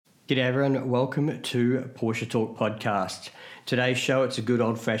G'day everyone, welcome to Porsche Talk Podcast. Today's show, it's a good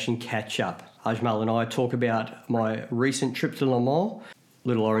old-fashioned catch-up. Ajmal and I talk about my recent trip to Le Mans,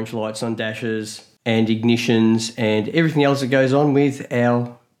 little orange lights on dashes and ignitions and everything else that goes on with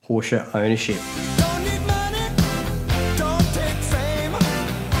our Porsche ownership.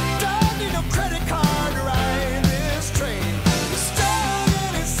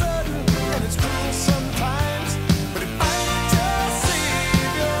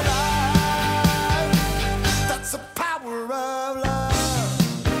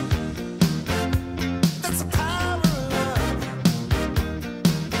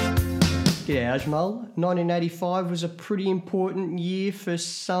 Yeah, Ajmal, 1985 was a pretty important year for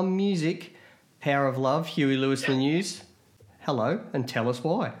some music. Power of Love, Huey Lewis and the News. Hello, and tell us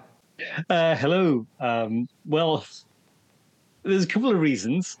why. Hello. Well, there's a couple of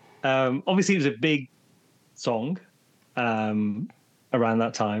reasons. Obviously, it was a big song around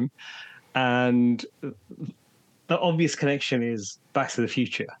that time. And the obvious connection is Back to the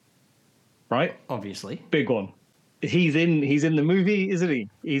Future, right? Obviously. Big one. He's in the movie, isn't he?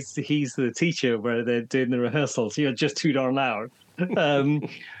 He's the teacher where they're doing the rehearsals. You're just too darn loud.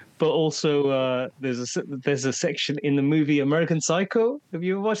 But also there's a section in the movie American Psycho. Have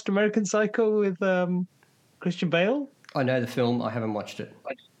you ever watched American Psycho with Christian Bale? I know the film. I haven't watched it.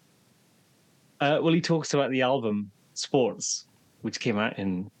 Well, he talks about the album Sports, which came out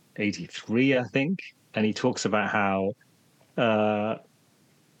in '83, I think, and he talks about how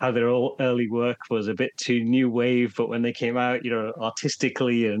their early work was a bit too new wave, but when they came out,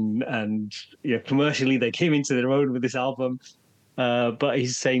 artistically and commercially, they came into their own with this album. But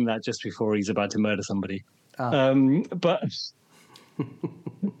he's saying that just before he's about to murder somebody. But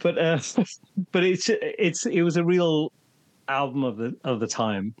it was a real album of the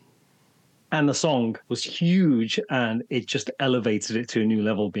time, and the song was huge, and it just elevated it to a new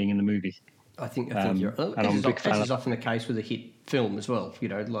level being in the movie. I think you're. This is often the case with a hit film as well.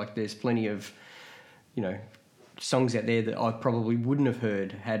 Like there's plenty of, songs out there that I probably wouldn't have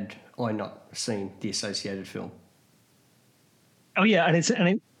heard had I not seen the associated film. Oh yeah, and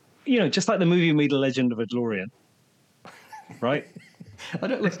it, just like the movie made a legend of a DeLorean, right? I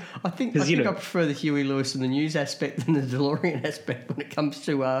think I prefer the Huey Lewis and the News aspect than the DeLorean aspect when it comes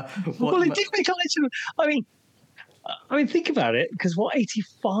to. Well, it did make a legend. I mean, think about it, because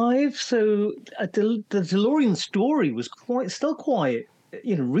 85? So the DeLorean story was still quite,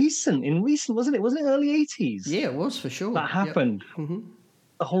 recent, wasn't it? Wasn't it early 80s? Yeah, it was for sure. That happened. Yep.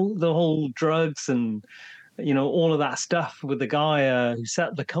 Mm-hmm. The whole drugs and, all of that stuff with the guy who set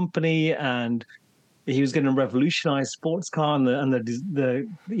up the company, and he was going to revolutionize sports car and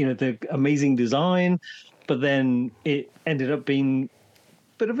the amazing design, but then it ended up being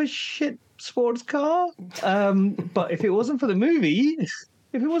a bit of a shit sports car. But if it wasn't for the movie,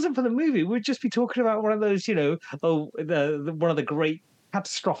 we'd just be talking about one of those, one of the great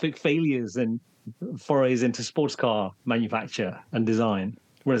catastrophic failures and forays into sports car manufacture and design.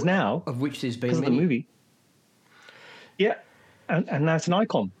 Whereas now, of which there's been because of the movie, yeah, and now it's an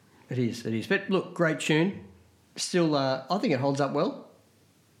icon. It is. But look, great tune. Still, I think it holds up well.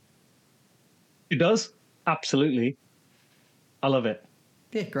 It does, absolutely. I love it.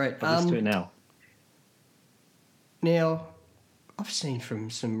 Yeah, great. Let's do it now. Now, I've seen from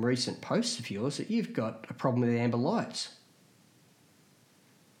some recent posts of yours that you've got a problem with amber lights.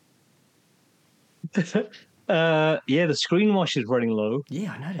 Yeah, the screen wash is running low.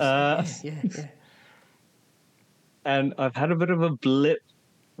 Yeah, I noticed. Yeah. And I've had a bit of a blip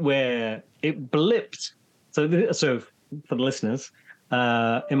where it blipped. So for the listeners,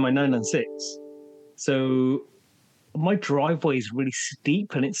 in my 996, so my driveway is really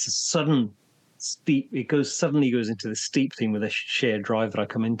steep, and it's a sudden steep. It suddenly goes into the steep thing with a shared drive that I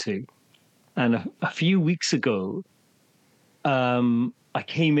come into. And a few weeks ago, I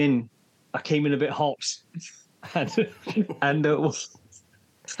came in a bit hot, and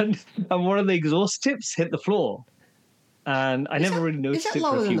one of the exhaust tips hit the floor, and I never really noticed it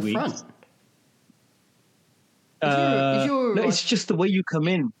for a few weeks. No, it's just the way you come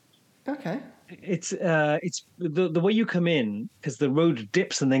in. Okay. It's the way you come in, because the road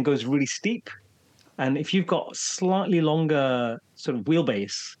dips and then goes really steep, and if you've got slightly longer sort of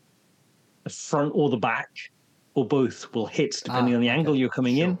wheelbase, the front or the back or both will hit depending on the angle you're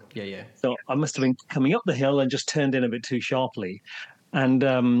coming in. Yeah. So I must have been coming up the hill and just turned in a bit too sharply, and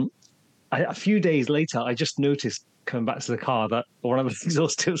a few days later I just noticed coming back to the car that one of the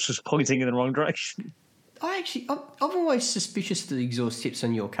exhaust tips was pointing in the wrong direction. I'm always suspicious of the exhaust tips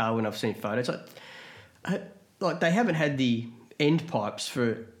on your car when I've seen photos. Like they haven't had the end pipes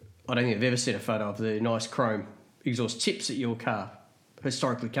for. I don't think I've ever seen a photo of the nice chrome exhaust tips at your car.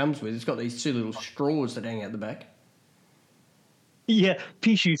 historically comes with. It's got these two little straws that hang out the back. Yeah,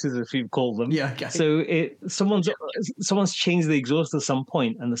 pea shooters, if you call them. Yeah, okay. So someone's changed the exhaust at some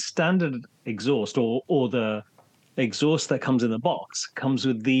point, and the standard exhaust or the exhaust that comes in the box comes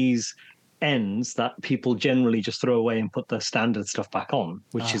with these ends that people generally just throw away and put the standard stuff back on,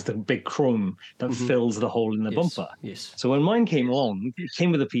 which is the big chrome that fills the hole in the bumper. Yes. So when mine came along, it came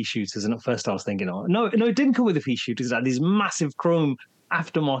with the pea shooters, and at first I was thinking, oh no, it didn't come with the pea shooters. It had these massive chrome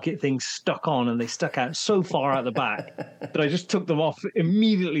aftermarket things stuck on, and they stuck out so far out the back that I just took them off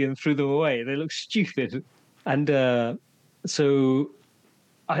immediately and threw them away. They look stupid. And so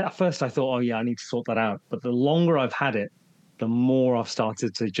at first I thought, oh yeah, I need to sort that out. But the longer I've had it, the more I've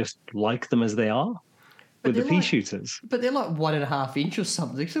started to just like them as they are with the pea shooters. But they're like 1.5 inch or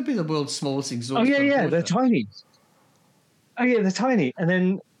something. They should be the world's smallest exhaust. Oh yeah, they're tiny. Oh yeah, they're tiny. And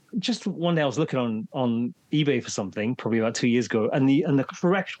then just one day I was looking on eBay for something, probably about 2 years ago, and the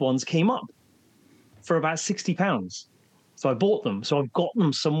correct ones came up for about £60. So I bought them. So I've got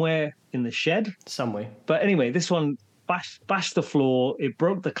them somewhere in the shed. Somewhere. But anyway, this one bashed the floor. It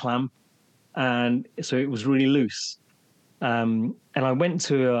broke the clamp, and so it was really loose. And I went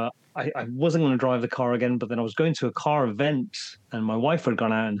to I wasn't going to drive the car again, but then I was going to a car event, and my wife had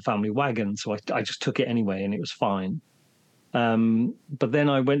gone out in the family wagon, so I just took it anyway, and it was fine. But then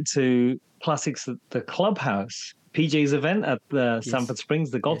I went to Classics at the Clubhouse, PJ's event at the Sanford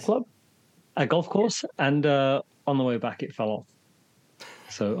Springs, the golf club, a golf course, and on the way back it fell off.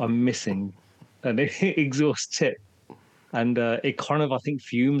 So I'm missing an exhaust tip, and it kind of, I think,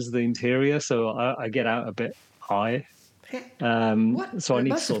 fumes the interior, so I get out a bit high. So I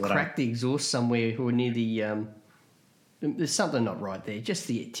need to sort that out. Cracked the exhaust somewhere or near the. There's something not right there. Just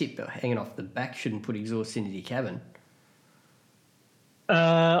the tip hanging off the back shouldn't put exhaust into your cabin.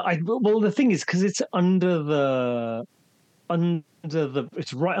 Well, the thing is, because it's it's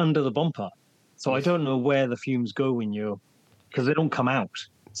right under the bumper, so I don't know where the fumes go because they don't come out,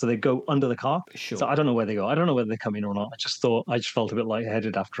 so they go under the car. Sure. So I don't know where they go. I don't know whether they come in or not. I just felt a bit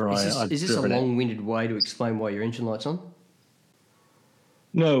lightheaded after Is this a long-winded way to explain why your engine light's on?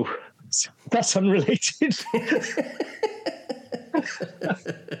 No, that's unrelated.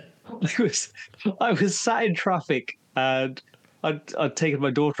 I was sat in traffic, and I'd taken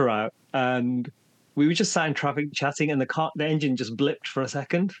my daughter out, and we were just sat in traffic chatting, and the engine just blipped for a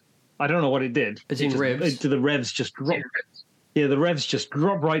second. I don't know what it did. Revs? The revs just dropped. Yeah, the revs just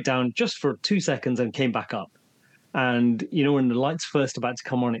dropped right down just for 2 seconds and came back up. And, when the light's first about to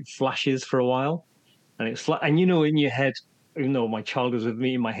come on, it flashes for a while. And it's and in your head, even though my child was with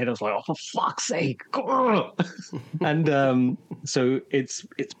me, in my head I was like, oh, for fuck's sake. And so it's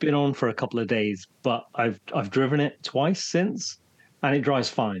been on for a couple of days, but I've driven it twice since, and it drives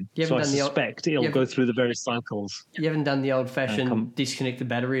fine. So I suspect it'll go through the various cycles. You haven't done the old-fashioned disconnect the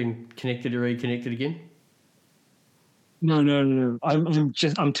battery and connect it or reconnect it again? No.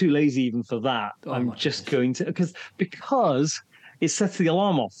 I'm too lazy even for that. I'm just going to because it sets the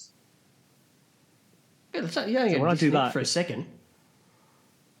alarm off. Yeah, you only when I do that for a second.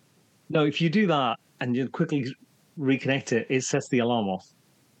 No, if you do that and you quickly reconnect it, it sets the alarm off.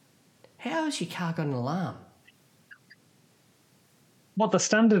 How has your car got an alarm? What, the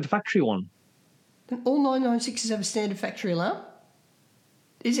standard factory one? Don't all 996s have a standard factory alarm?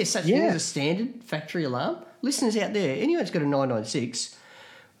 Is there such thing as a standard factory alarm? Listeners out there, anyone who's got a 996,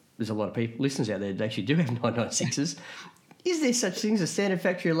 there's a lot of people, listeners out there that actually do have 996s. Is there such thing as a standard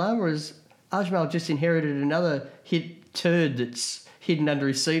factory alarm, or has Ajmal just inherited another hit turd that's hidden under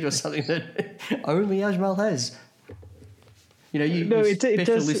his seat or something that only Ajmal has? It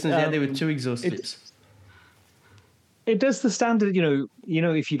does, listeners out there with two exhaust tips. It does the standard,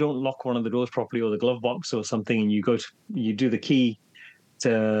 if you don't lock one of the doors properly or the glove box or something, and you do the key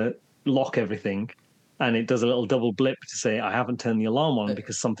to lock everything, and it does a little double blip to say, I haven't turned the alarm on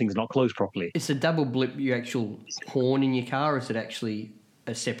because something's not closed properly. It's a double blip, your actual horn in your car, or is it actually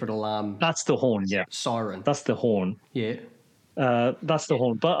a separate alarm? That's the horn, yeah. Siren. That's the horn. Yeah. That's the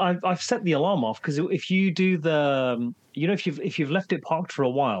horn. But I've set the alarm off because if you do the, if you've left it parked for a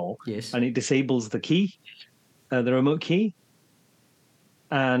while, yes, and it disables the key, the remote key.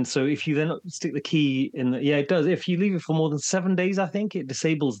 And so if you then stick the key in it does. If you leave it for more than 7 days, I think it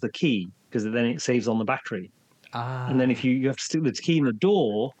disables the key because then it saves on the battery. And then if you have to stick the key in the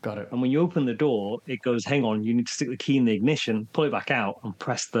door. Got it. And when you open the door, it goes, hang on, you need to stick the key in the ignition, pull it back out and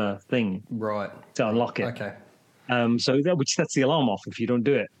press the thing. Right. To unlock it. Okay. So which sets the alarm off if you don't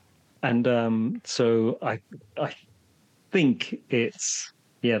do it. And so I think it's,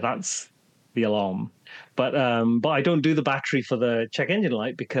 that's the alarm. But I don't do the battery for the check engine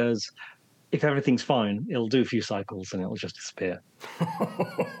light because if everything's fine, it'll do a few cycles and it'll just disappear.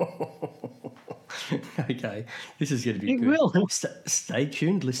 Okay, this is going to be It good. will. Stay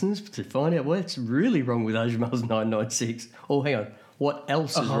tuned, listeners, to find out what's really wrong with Ajmal's 996. Oh, hang on. What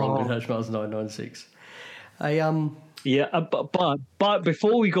else is wrong with Ajmal's 996? Yeah, but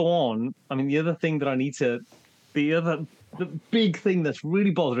before we go on, I mean, the other thing that I need to, the big thing that's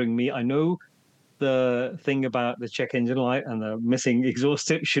really bothering me, I know the thing about the check engine light and the missing exhaust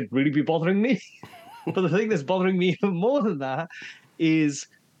tip should really be bothering me. But the thing that's bothering me even more than that is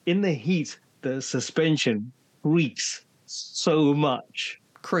in the heat, the suspension creaks so much.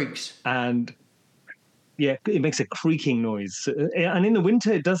 Creaks. And yeah, it makes a creaking noise. And in the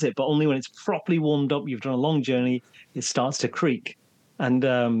winter, it does it, but only when it's properly warmed up, you've done a long journey, it starts to creak. And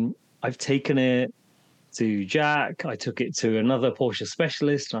I've taken it to Jack. I took it to another Porsche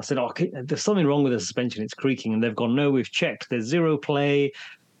specialist, and I said, "Oh, okay, there's something wrong with the suspension. It's creaking." And they've gone, "No, we've checked. There's zero play.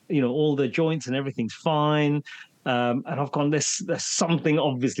 All the joints and everything's fine." And I've gone, there's something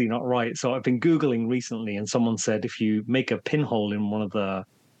obviously not right. So I've been Googling recently, and someone said if you make a pinhole in one of the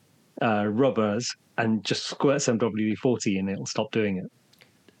rubbers and just squirt some WD-40 in, it'll stop doing it.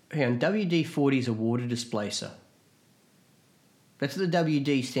 Hang on, WD-40 is a water displacer. That's what the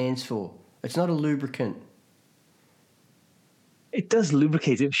WD stands for. It's not a lubricant. It does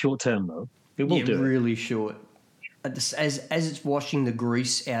lubricate it short term, though. It will do really short. As it's washing the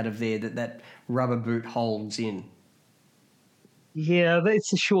grease out of there that rubber boot holds in. Yeah,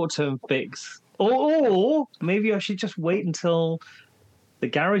 it's a short-term fix. Or maybe I should just wait until the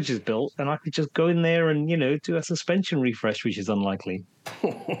garage is built and I could just go in there and, do a suspension refresh, which is unlikely.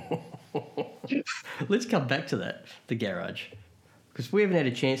 Let's come back to that, the garage. Because we haven't had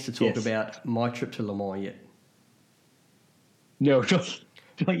a chance to talk about my trip to Le Mans yet. No,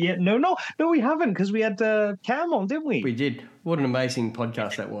 not yet. No, we haven't, because we had Cam on, didn't we? We did. What an amazing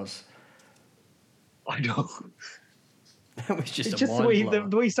podcast that was. I know. That was just the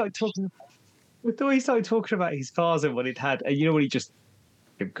way he started talking. The way he started talking about his cars and what it had, and when he just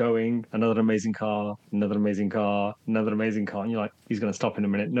kept going, another amazing car, another amazing car, another amazing car, and you're like, he's going to stop in a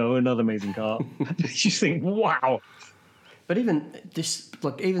minute. No, another amazing car. You just think, wow. But even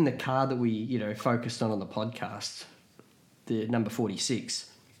even the car that we focused on the podcast, the number 46,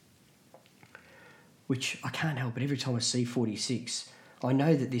 which I can't help but every time I see 46, I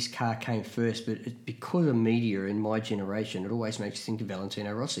know that this car came first, but because of media in my generation, it always makes you think of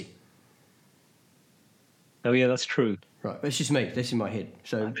Valentino Rossi. Oh yeah, that's true. Right, but it's just me. That's in my head.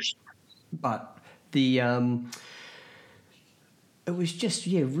 So, but the it was just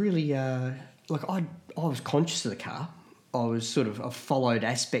really I was conscious of the car. I followed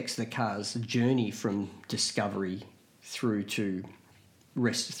aspects of the car's journey from discovery through to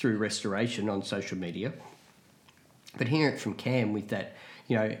restoration on social media. But hearing it from Cam with that,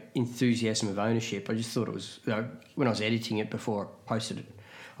 enthusiasm of ownership, I just thought it was, when I was editing it before I posted it,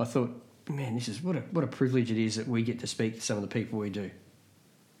 I thought, man, this is what a privilege it is that we get to speak to some of the people we do.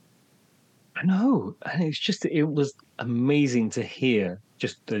 I know. And it was amazing to hear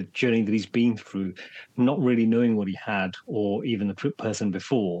just the journey that he's been through, not really knowing what he had or even the person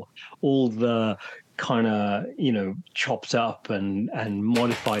before, all the kind of, chopped up and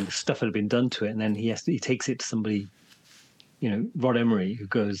modified stuff that had been done to it. And then he takes it to somebody, Rod Emery, who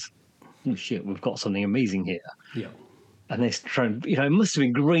goes, oh shit, we've got something amazing here. Yeah. And they're trying, it must have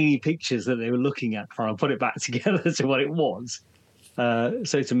been grainy pictures that they were looking at trying to put it back together to what it was.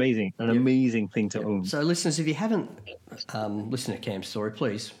 So it's amazing, amazing thing to own. So listeners, if you haven't listened to Cam's story,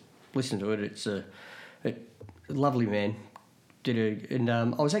 please listen to it. It's a lovely man.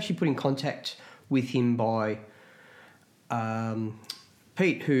 I was actually put in contact with him by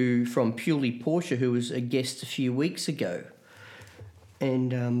Pete, who from Purely Porsche, who was a guest a few weeks ago.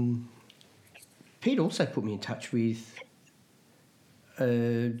 And Pete also put me in touch with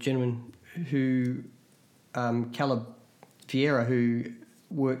a gentleman who, Caleb Vieira, who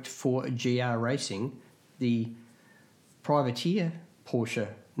worked for GR Racing, the privateer Porsche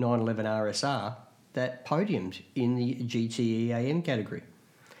 911 RSR that podiumed in the GTE AM category.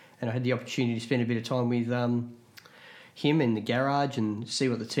 And I had the opportunity to spend a bit of time with him in the garage and see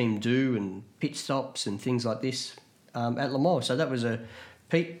what the team do and pit stops and things like this at Le Mans. So that was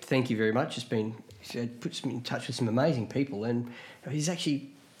Pete, thank you very much. He puts me in touch with some amazing people, and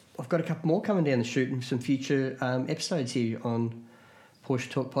I've got a couple more coming down the chute and some future episodes here on Porsche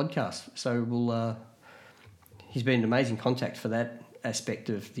Talk podcast. So he's been an amazing contact for that aspect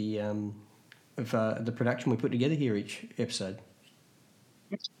of the production we put together here each episode.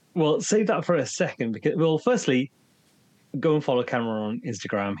 Well, save that for a second because, firstly, go and follow Cameron on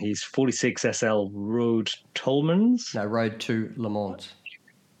Instagram. He's 46SL Road Tolmans. No, Road to Le Mans.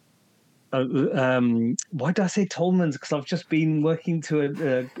 Why did I say Tolman's? Because I've just been working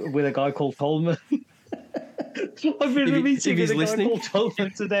with a guy called Tolman. I've been in a If meeting with he's a guy listening. called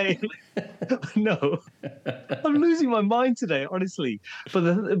Tolman today. No, I'm losing my mind today, honestly.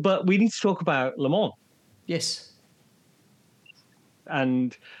 But we need to talk about Le Mans. Yes.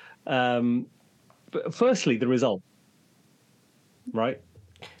 And but firstly, the result, right?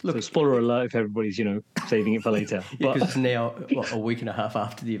 Look, So spoiler alert if everybody's, saving it for later. yeah, because it's now a week and a half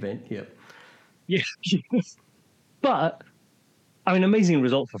after the event. Yep. Yeah. But I mean, amazing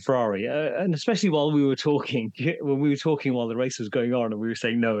result for Ferrari, and especially while we were talking, while the race was going on, and we were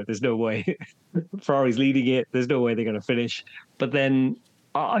saying, no, there's no way Ferrari's leading it. There's no way they're going to finish. But then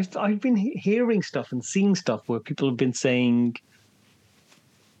I've been hearing stuff and seeing stuff where people have been saying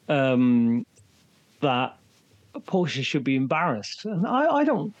that Porsche should be embarrassed, and I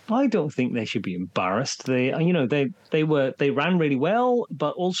don't think they should be embarrassed. They ran really well,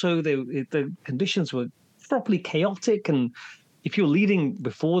 but also the conditions were properly chaotic, and if you're leading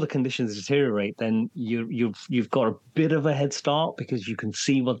before the conditions deteriorate, then you've got a bit of a head start because you can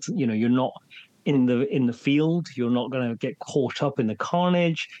see what's you're not in the field, you're not going to get caught up in the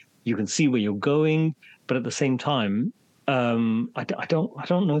carnage. You can see where you're going, but at the same time, I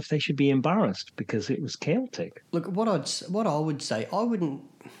don't know if they should be embarrassed because it was chaotic. Look, what I would say,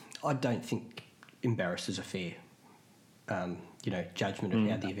 I don't think embarrassed is a fair, judgment of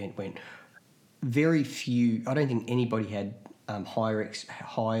how the event went. Very few. I don't think anybody had higher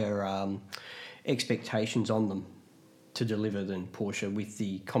expectations on them to deliver than Porsche, with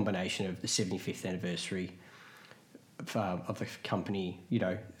the combination of the 75th anniversary of the company.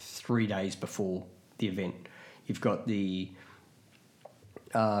 3 days before the event, you've got the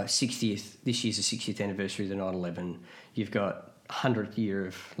 60th. This year's the 60th anniversary of the 911. You've got 100th year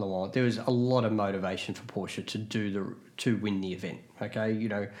of Le Mans. There was a lot of motivation for Porsche to win the event. Okay,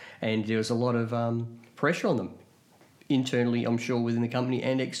 and there was a lot of pressure on them internally, I'm sure, within the company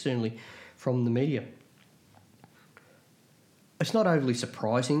and externally from the media. It's not overly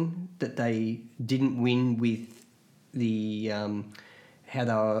surprising that they didn't win with the how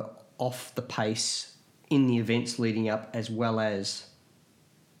they were off the pace in the events leading up, as well as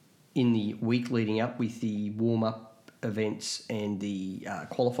in the week leading up with the warm-up events and the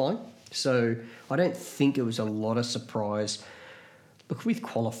qualifying. So I don't think it was a lot of surprise. Look, with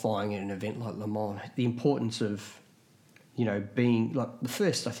qualifying at an event like Le Mans, the importance of, being like the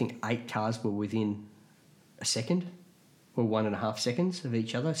first, I think 8 cars were within a second or 1.5 seconds of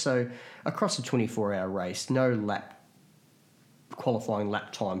each other. So across a 24-hour race, no qualifying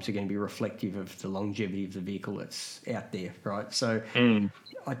lap times are going to be reflective of the longevity of the vehicle that's out there, right? So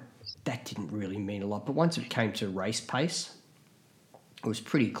that didn't really mean a lot. But once it came to race pace, it was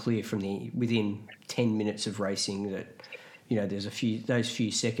pretty clear from within 10 minutes of racing that, there's those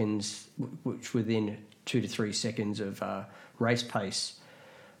few seconds, which were then 2 to 3 seconds of race pace,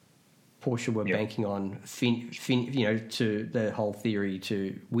 Porsche were banking on, to the whole theory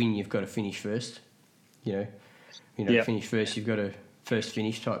to win, you've got to finish first. Finish first, you've got a first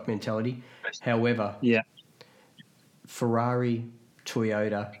finish type mentality. However, Ferrari,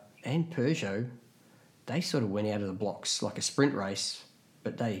 Toyota and Peugeot, they sort of went out of the blocks like a sprint race,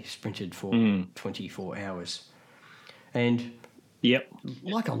 but they sprinted for 24 hours. And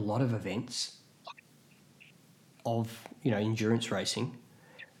like a lot of events of, endurance racing,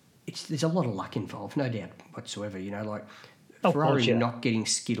 there's a lot of luck involved, no doubt whatsoever. Ferrari not getting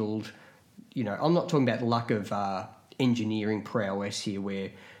skittled. I'm not talking about the luck of engineering prowess here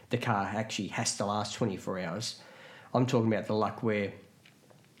where the car actually has to last 24 hours. I'm talking about the luck where,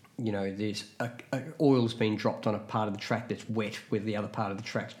 there's oil's been dropped on a part of the track that's wet where the other part of the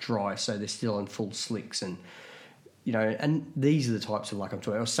track's dry, so they're still in full slicks. And, and these are the types of luck I'm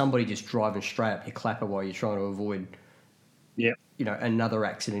talking about. Or somebody just driving straight up your clapper while you're trying to avoid another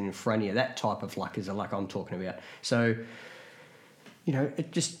accident in front of you. That type of luck is the luck I'm talking about. So,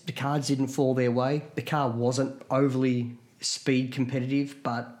 the cards didn't fall their way. The car wasn't overly speed competitive,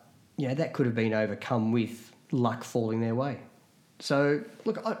 but, that could have been overcome with luck falling their way. So,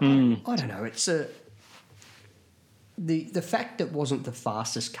 look, I don't know. It's the fact that it wasn't the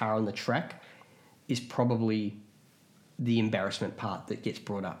fastest car on the track is probably the embarrassment part that gets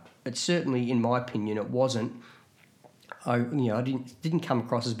brought up. It certainly, in my opinion, it wasn't. I didn't come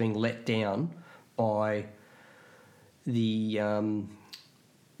across as being let down by the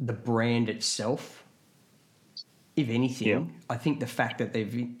brand itself. If anything, I think the fact that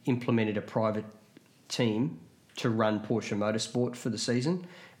they've implemented a private team to run Porsche Motorsport for the season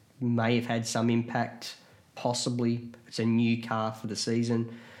may have had some impact. Possibly, it's a new car for the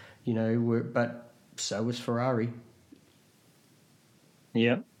season, but so was Ferrari.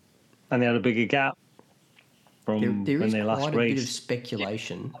 Yeah. and they had a bigger gap from There when is they last quite a bit of raced.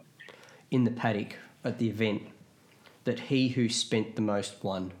 speculation in the paddock at the event that he who spent the most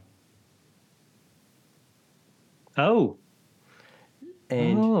won. Oh,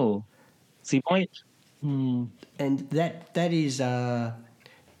 And so you might. and that is there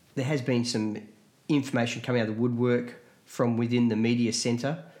has been some information coming out of the woodwork from within the media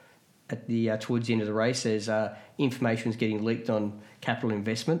centre at the towards the end of the race. There's information's getting leaked on capital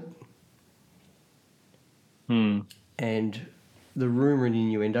investment, and the rumour and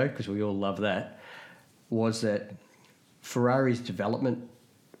innuendo, because we all love that, was that Ferrari's development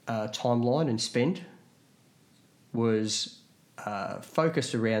timeline and spend was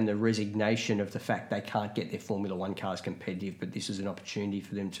focused around the resignation of the fact they can't get their Formula One cars competitive, but this is an opportunity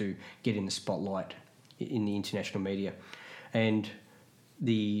for them to get in the spotlight in the international media. And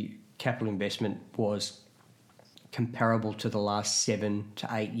the capital investment was comparable to the last 7 to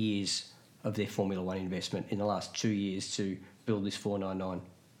 8 years of their Formula One investment in the last 2 years to build this 499.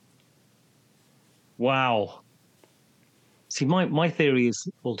 Wow. See, my theory is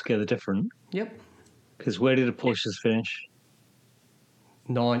altogether different. Yep. Because where did the Porsches finish?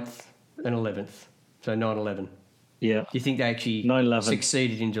 9th and 11th. So 9-11. Yeah. Do you think they actually 9/11.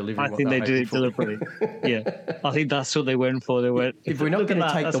 succeeded in delivering I what think they were did hoping it for? deliberately. Yeah. I think that's what they went for. They went, If we're not going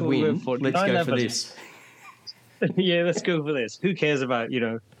to take the win, let's go for this. Yeah, let's go for this. Who cares about,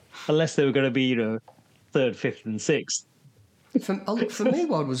 unless they were going to be, 3rd, 5th, and 6th. For me,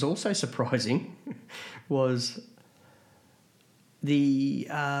 what was also surprising was the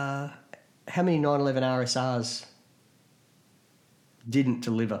how many 911 RSRs didn't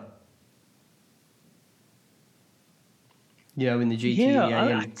deliver. In the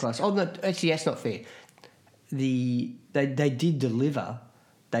GT class. Oh, no, actually, that's not fair. They did deliver.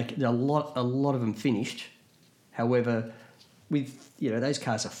 A lot of them finished. However, with those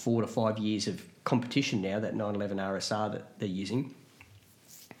cars are 4 to 5 years of competition now. That 911 RSR that they're using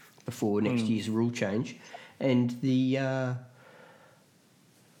before next year's rule change, and they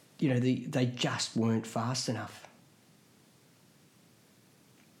just weren't fast enough.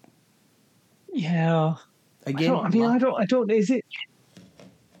 Yeah. Again, I don't. Is it?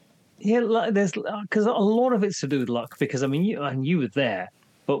 Yeah, there's because a lot of it's to do with luck. Because you were there,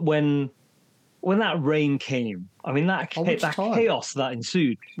 but when that rain came, that chaos that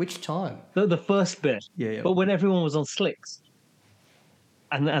ensued. Which time? The first bit. Yeah. But when everyone was on slicks,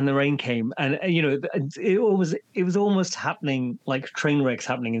 and the rain came, and it was almost happening like train wrecks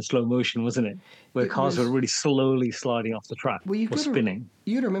happening in slow motion, wasn't it? Where cars were really slowly sliding off the track or spinning.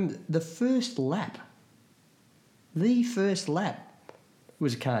 You got to remember the first lap. The first lap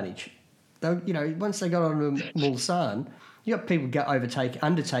was a carnage. Once they got on to Mulsanne, you got people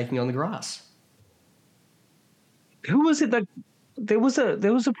undertaking on the grass. Who was it that there was a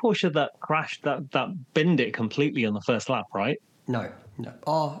Porsche that crashed that binned it completely on the first lap, right? No.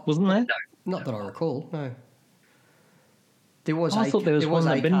 Oh, wasn't there? No, not that I recall. No. There was I thought there was one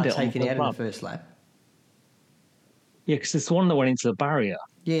that binned it taken out in lap. the first lap. Yeah, because it's the one that went into the barrier.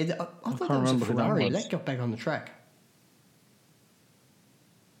 Yeah, I thought that was a Ferrari. That got back on the track.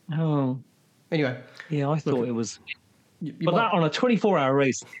 Oh. Anyway. Yeah, I thought it was. But that on a 24-hour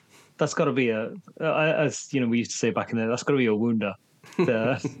race, that's got to be as we used to say back in there, that's got to be a wounder.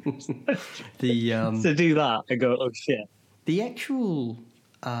 To do that and go, oh shit. The actual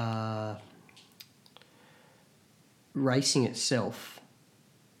racing itself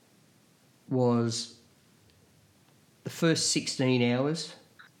was the first 16 hours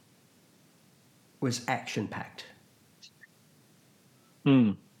was action packed.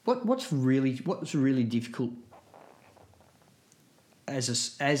 What's really difficult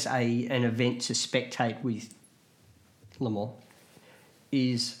as an event to spectate with Le Mans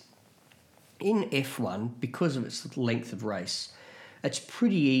is in F1, because of its length of race, it's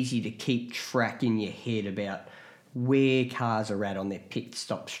pretty easy to keep track in your head about where cars are at on their pit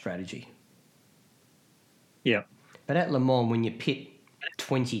stop strategy. Yeah. But at Le Mans, when you pit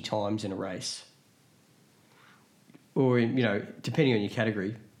 20 times in a race, or, depending on your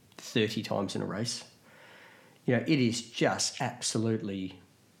category, 30 times in a race, it is just absolutely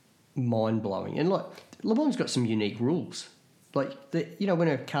mind-blowing. And, Le Mans got some unique rules. When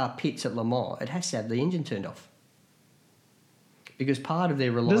a car pits at Le Mans, it has to have the engine turned off. Because part of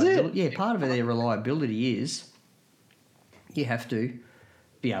their reliability is you have to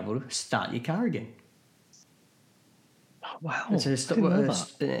be able to start your car again. Oh, wow. It's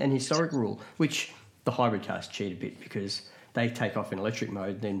an historic rule, which the hybrid cars cheat a bit because they take off in electric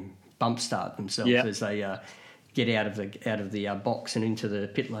mode, then bump start themselves as they get out of the box and into the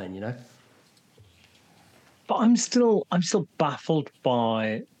pit lane. But I'm still baffled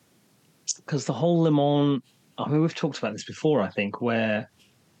by because the whole Le Mans, I mean, we've talked about this before, I think, where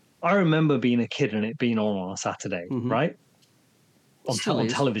I remember being a kid and it being on a Saturday, right? On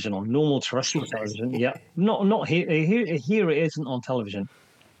television, on normal terrestrial television. Yeah, not here. Here it isn't on television,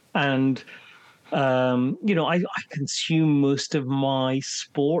 and I consume most of my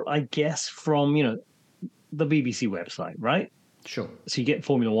sport, I guess, from the BBC website, right? Sure. So you get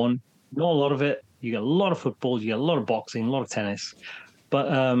Formula One, not a lot of it. You get a lot of football, you get a lot of boxing, a lot of tennis, but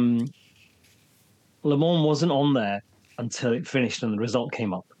Le Mans wasn't on there until it finished and the result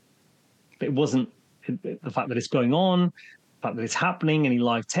came up. It wasn't the fact that it's going on, the fact that it's happening, any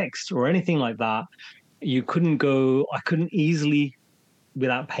live text or anything like that. I couldn't easily,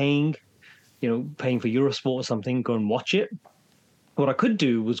 without paying for Eurosport or something, go and watch it. What I could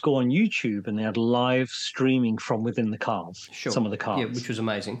do was go on YouTube, and they had live streaming from within the cars, some of the cars. Yeah, which was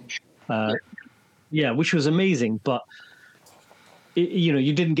amazing. Which was amazing, but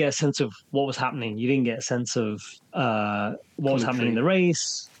you didn't get a sense of what was happening. You didn't get a sense of what was happening in the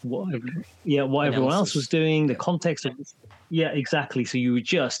race, what everyone else was doing, the context of. Yeah, exactly. So you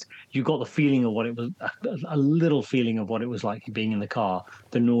got the feeling of what it was, a little feeling of what it was like being in the car,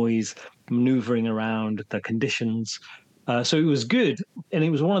 the noise, maneuvering around, the conditions. So it was good. And it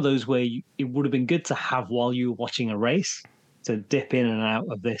was one of those where it would have been good to have while you were watching a race, to dip in and out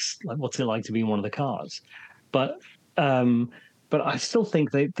of this, like what's it like to be in one of the cars. But I still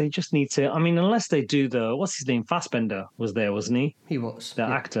think they just need to, I mean, unless they do what's his name? Fassbender was there, wasn't he? He was. The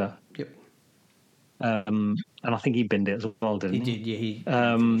actor. Yep. And I think he binned it as well, didn't he? He did,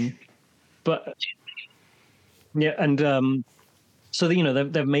 yeah. But yeah, and so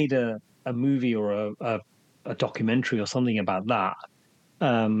they've made a movie or a documentary or something about that,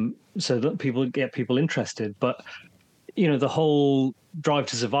 so that people interested. But the whole Drive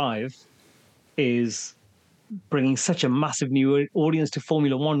to Survive is bringing such a massive new audience to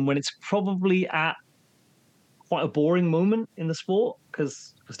Formula One when it's probably at quite a boring moment in the sport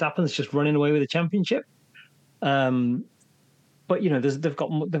because Verstappen's just running away with the championship. But they've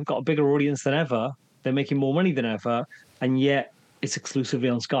got a bigger audience than ever. They're making more money than ever, and yet it's exclusively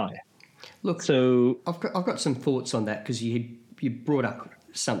on Sky. Look, so I've got some thoughts on that because you brought up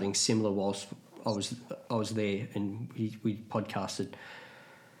something similar whilst I was there and we podcasted.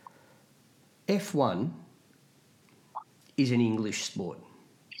 F1 is an English sport.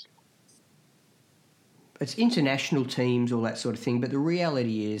 It's international teams, all that sort of thing, but the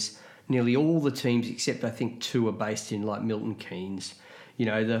reality is nearly all the teams, except I think 2, are based in like Milton Keynes.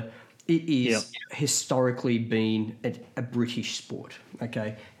 It is historically been a British sport,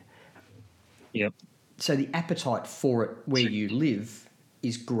 okay? Yep. So the appetite for it where you live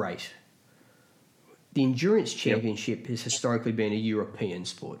is great. The Endurance Championship has historically been a European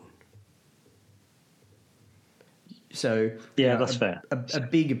sport. So that's fair. A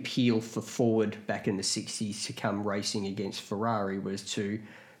big appeal for Ford back in the 60s to come racing against Ferrari was to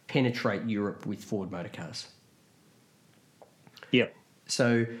penetrate Europe with Ford motorcars. Yep.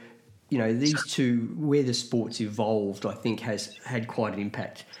 So, these two, where the sport's evolved, I think has had quite an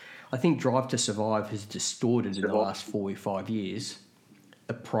impact. I think Drive to Survive has distorted in the last 4 or 5 years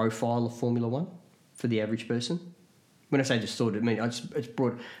the profile of Formula One for the average person. When I say distorted, I mean it's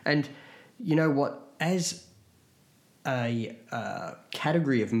broad. And you know what? As a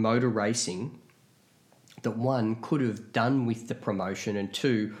category of motor racing that one could have done with the promotion and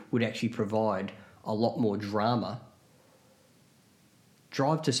two would actually provide a lot more drama.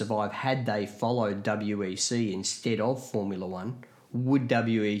 Drive to Survive, had they followed WEC instead of Formula One, would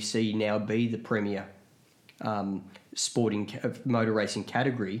WEC now be the premier motor racing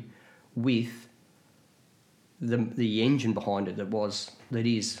category with the engine behind it that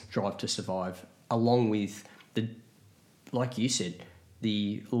is Drive to Survive, along with like you said,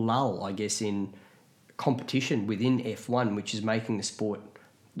 the lull, I guess, in competition within F1, which is making the sport,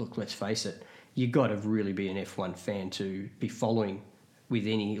 look, let's face it, you've got to really be an F1 fan to be following with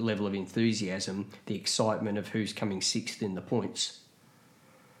any level of enthusiasm the excitement of who's coming sixth in the points.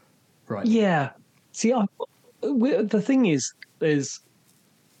 Right. Yeah. See, the thing is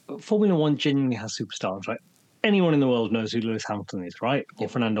Formula One genuinely has superstars, right? Anyone in the world knows who Lewis Hamilton is, right? Or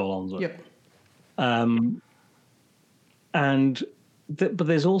Fernando Alonso. Yep. But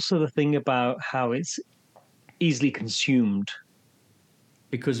there's also the thing about how it's easily consumed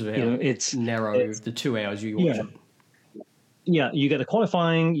because of how it's narrow, the 2 hours you watch it. Yeah, you get the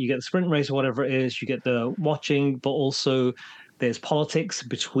qualifying, you get the sprint race or whatever it is, you get the watching, but also there's politics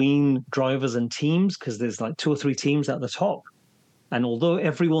between drivers and teams because there's like 2 or 3 teams at the top. And although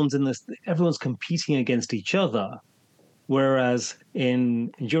everyone's competing against each other, whereas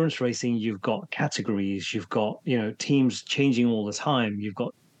in endurance racing, you've got categories, you've got, teams changing all the time. You've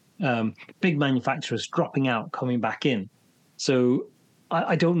got, big manufacturers dropping out, coming back in. So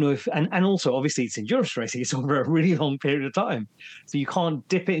I don't know if, and also obviously it's endurance racing, it's over a really long period of time. So you can't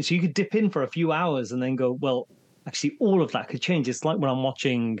dip in. So you could dip in for a few hours and then go, well, actually all of that could change. It's like when I've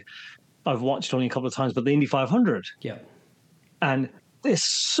watched only a couple of times, but the Indy 500. Yeah. And there's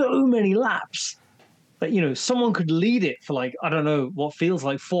so many laps that, someone could lead it for I don't know, what feels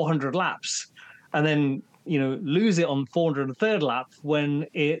like 400 laps and then, lose it on 403rd lap when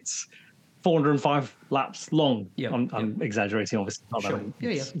it's 405 laps long. Yeah, I'm exaggerating, obviously. Not sure. That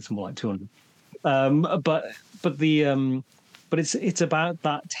Yeah. It's more like 200. But it's about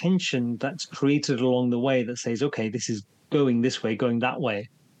that tension that's created along the way that says, okay, this is going this way, going that way,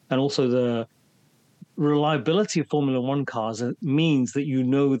 and also the reliability of Formula One cars means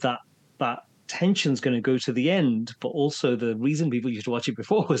that that tension's going to go to the end. But also the reason people used to watch it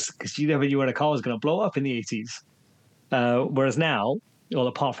before was because you never knew when a car was going to blow up in the 80s. Whereas now, well,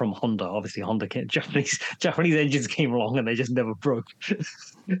 apart from Honda, obviously Japanese engines came along and they just never broke.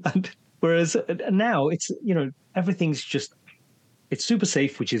 And whereas now it's, everything's it's super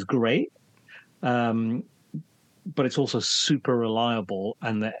safe, which is great. But it's also super reliable,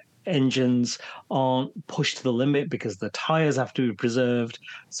 and the engines aren't pushed to the limit because the tires have to be preserved.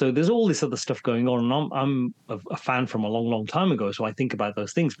 So there's all this other stuff going on. And I'm a fan from a long, long time ago, so I think about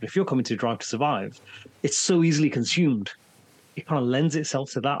those things. But if you're coming to Drive to Survive, it's so easily consumed. It kind of lends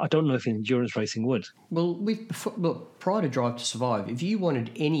itself to that. I don't know if endurance racing would. Well, prior to Drive to Survive, if you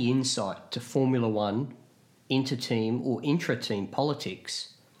wanted any insight to Formula One, inter-team or intra-team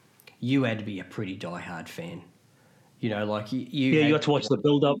politics, you had to be a pretty diehard fan. You had to watch the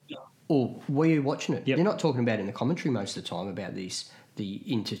build-up. Or were you watching it? Yep. They're not talking about it in the commentary most of the time about the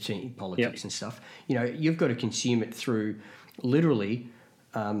inter-team politics and stuff. You've got to consume it through literally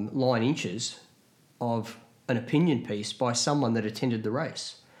line inches of an opinion piece by someone that attended the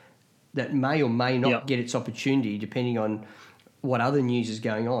race that may or may not get its opportunity depending on what other news is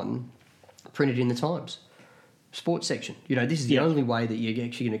going on, printed in the Times. Sports section. This is the only way that you're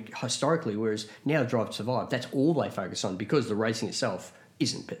actually going to, historically, whereas now Drive to Survive, that's all they focus on because the racing itself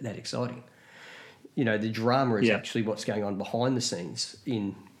isn't that exciting. The drama is actually what's going on behind the scenes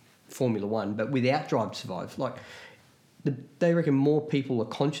in Formula One, but without Drive to Survive, they reckon more people are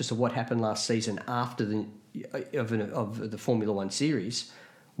conscious of what happened last season after the Formula One series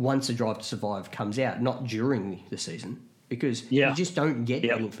once the Drive to Survive comes out, not during the season, because you just don't get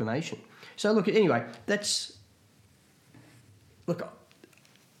that information. So anyway,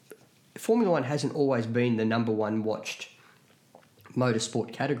 Formula One hasn't always been the number one watched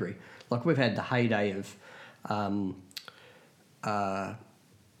motorsport category. We've had the heyday of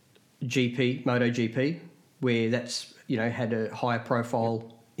MotoGP, where that's had a higher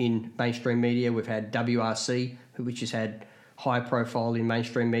profile in mainstream media. We've had WRC, which has had higher profile in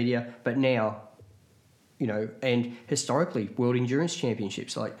mainstream media, but now, and historically, World Endurance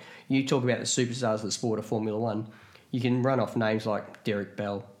Championships. You talk about the superstars of the sport of Formula One, you can run off names like Derek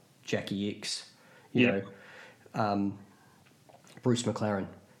Bell, Jackie Ickx, Bruce McLaren.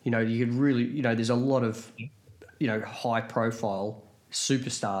 You could really, there's a lot of, high profile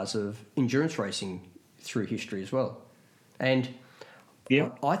superstars of endurance racing through history as well. And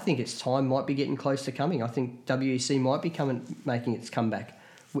I think its time might be getting close to coming. I think WEC might be making its comeback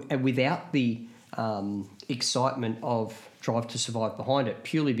without the excitement of Drive to Survive behind it,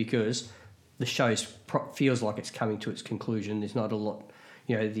 purely because the show feels like it's coming to its conclusion. There's not a lot,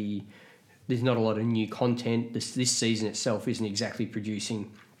 there's not a lot of new content. This season itself isn't exactly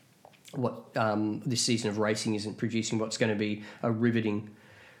producing what this season of racing isn't producing what's going to be a riveting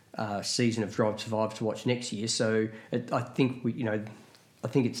season of Drive to Survive to watch next year. So I think I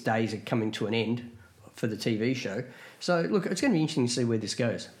think its days are coming to an end for the TV show. So look, it's going to be interesting to see where this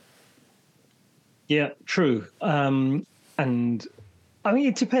goes. Yeah, true. And I mean,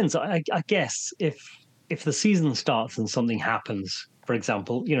 it depends. I guess if the season starts and something happens, for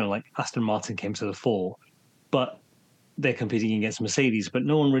example, like Aston Martin came to the fore, but they're competing against Mercedes, but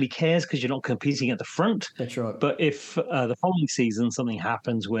no one really cares because you're not competing at the front. That's right. But if the following season something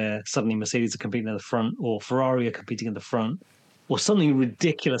happens where suddenly Mercedes are competing at the front, or Ferrari are competing at the front, or something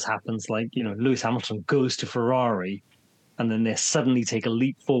ridiculous happens, like Lewis Hamilton goes to Ferrari, and then they suddenly take a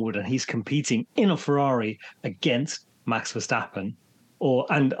leap forward, and he's competing in a Ferrari against Max Verstappen,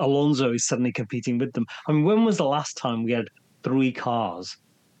 and Alonso is suddenly competing with them. I mean, when was the last time we had 3 cars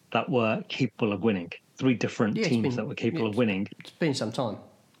that were capable of winning? 3 different teams that were capable of winning. It's been some time.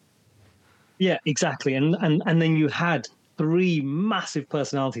 Yeah, exactly. And then you had 3 massive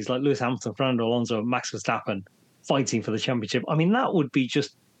personalities like Lewis Hamilton, Fernando Alonso, and Max Verstappen fighting for the championship. I mean, that would be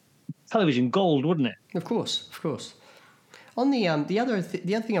just television gold, wouldn't it? Of course. On the other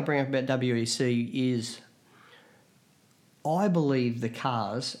thing I bring up about WEC is I believe the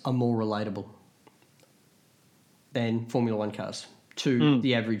cars are more relatable than Formula One cars to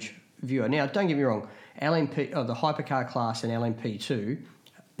the average viewer. Now, don't get me wrong, LMP, the hypercar class and LMP2,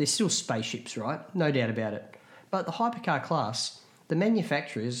 they're still spaceships, right? No doubt about it. But the hypercar class, the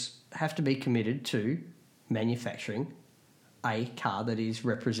manufacturers have to be committed to manufacturing a car that is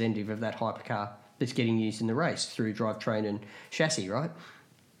representative of that hypercar that's getting used in the race through drivetrain and chassis, right?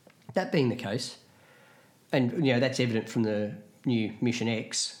 That being the case, and that's evident from the new Mission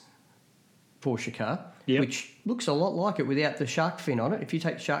X Porsche car, which looks a lot like it without the shark fin on it. If you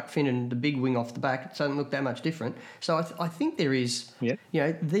take the shark fin and the big wing off the back, it doesn't look that much different. So I think there is,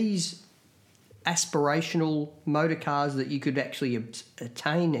 these aspirational motor cars that you could actually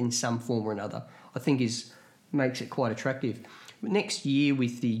attain in some form or another, I think makes it quite attractive. Next year,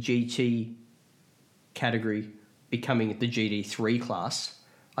 with the GT category becoming the GT3 class,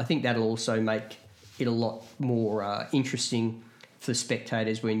 I think that'll also make it a lot more interesting for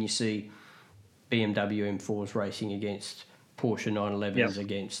spectators when you see BMW M4s racing against Porsche 911s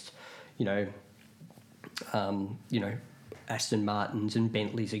against, Aston Martins and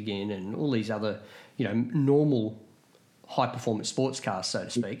Bentleys again and all these other, normal high-performance sports cars, so to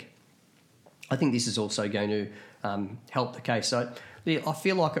speak. I think this is also going to help the case. So I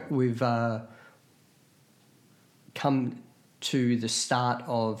feel like we've come to the start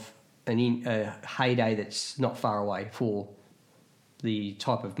of a heyday that's not far away for the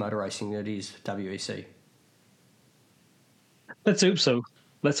type of motor racing that is WEC. Let's hope so.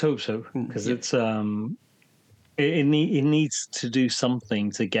 Because it's it needs to do something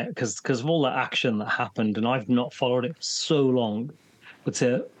to get, because of all that action that happened, and I've not followed it for so long, but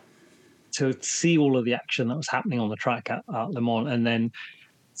to see all of the action that was happening on the track at Le Mans, and then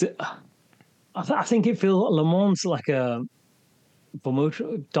I think it feels Le Mans like for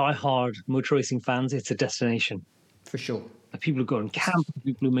die-hard motor racing fans, it's a destination. For sure. The people who go and camp,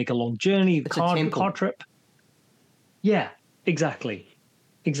 people who make a long journey, car trip. Yeah, exactly.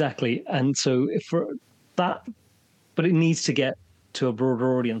 And so but it needs to get to a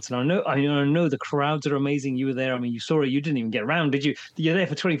broader audience. And I know the crowds are amazing. You were there. I mean, you saw it. You didn't even get around, did you? You're there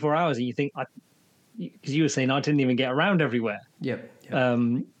for 24 hours, and you think, because you were saying I didn't even get around everywhere. Yep.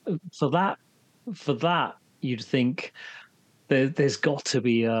 For that, you'd think there's got to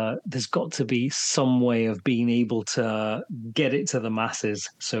be some way of being able to get it to the masses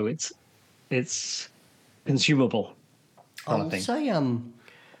so it's consumable. I'll say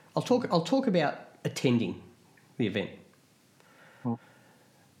I'll talk about attending the event.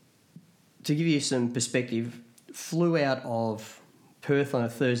 To give you some perspective, flew out of Perth on a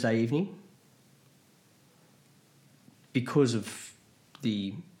Thursday evening because of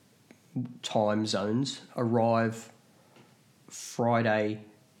the time zones, arrive Friday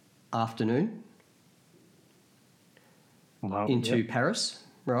afternoon into Paris,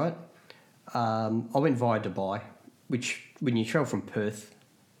 right? I went via Dubai, which when you travel from Perth,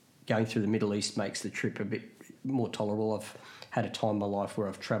 going through the Middle East makes the trip a bit more tolerable. I've had a time in my life where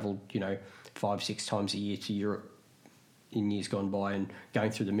I've travelled, 5-6 times a year to Europe in years gone by, and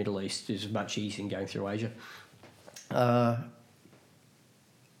going through the Middle East is much easier than going through Asia. I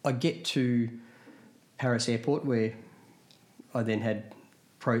get to Paris airport where I then had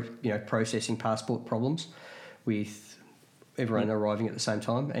processing passport problems with everyone arriving at the same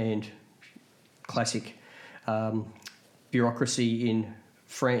time, and classic bureaucracy in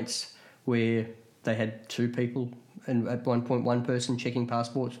France where they had 2 people and at one point 1 person checking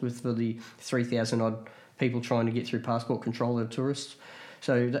passports for the 3,000 odd people trying to get through passport control of tourists.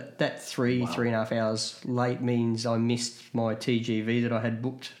 So that 3.5 hours late means I missed my TGV that I had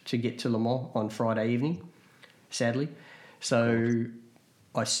booked to get to Le Mans on Friday evening, sadly. So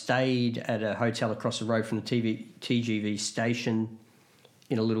I stayed at a hotel across the road from the TGV station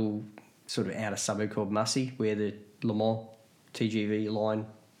in a little sort of outer suburb called Massy, where the Le Mans TGV line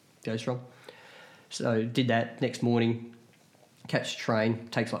goes from. So did that next morning, catch the train,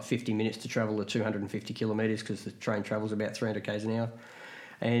 takes like 50 minutes to travel the 250 kilometres because the train travels about 300 k's an hour,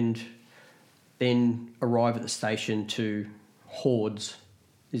 and then arrive at the station to hordes,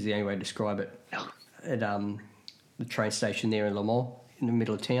 is the only way to describe it, at the train station there in Le Mans, in the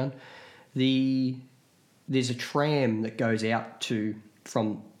middle of town. There's a tram that goes out to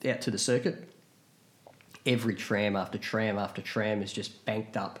the circuit. Every tram after tram after tram is just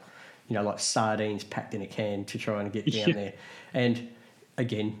banked up, like sardines packed in a can to try and get down there. And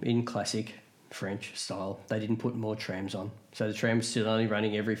again, in classic French style, they didn't put more trams on. So the tram's still only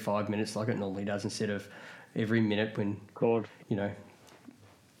running every 5 minutes like it normally does, instead of every minute when,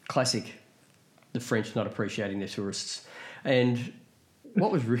 classic, the French not appreciating their tourists. And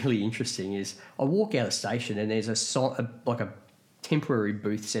what was really interesting is I walk out of the station and there's a temporary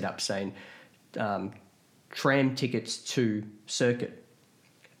booth set up saying tram tickets to circuit.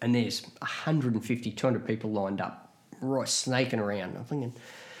 And there's 150, 200 people lined up, right, snaking around. I'm thinking,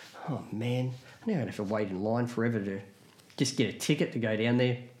 oh man, now I'm going to have to wait in line forever to just get a ticket to go down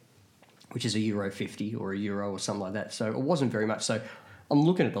there, which is €1.50 or €1 or something like that. So it wasn't very much. So I'm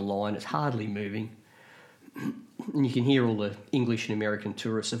looking at the line, it's hardly moving. And you can hear all the English and American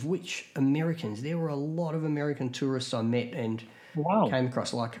tourists, of which Americans, there were a lot of American tourists I met and came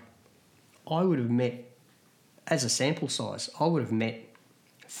across. Like, I would have met, as a sample size, I would have met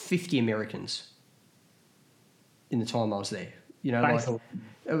 50 Americans in the time I was there. You know,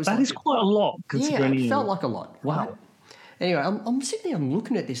 that is quite a lot. Yeah, it felt like a lot. Wow. Right? Anyway, I'm sitting there, I'm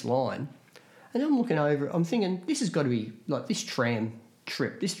looking at this line, and I'm looking over, I'm thinking, this has got to be, like, this tram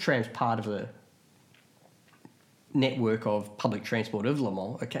trip, this tram's part of a network of public transport of Le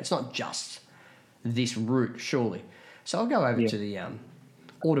Mans. Okay, it's not just this route, surely. So I'll go over to the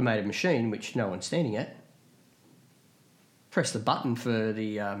automated machine, which no one's standing at, press the button for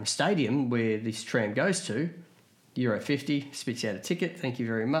the stadium where this tram goes to, €1.50, spits out a ticket, thank you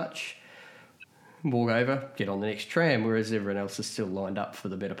very much, walk over, get on the next tram, whereas everyone else is still lined up for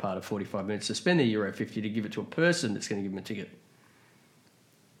the better part of 45 minutes to spend their €1.50 to give it to a person that's going to give them a ticket.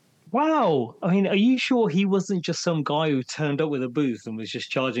 Wow. I mean, are you sure he wasn't just some guy who turned up with a booth and was just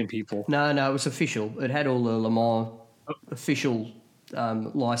charging people? No, it was official. It had all the Le Mans official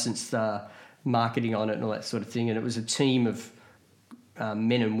licensed marketing on it and all that sort of thing, and it was a team of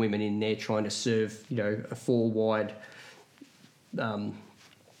men and women in there trying to serve, you know, a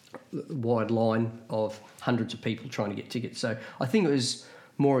wide line of hundreds of people trying to get tickets. So I think it was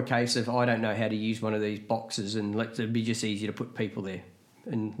more a case of, I don't know how to use one of these boxes, and it'd be just easier to put people there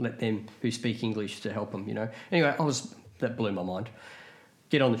and let them who speak English to help them, you know. Anyway, that blew my mind.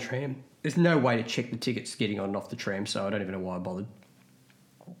 Get on the tram. There's no way to check the tickets getting on and off the tram, so I don't even know why I bothered.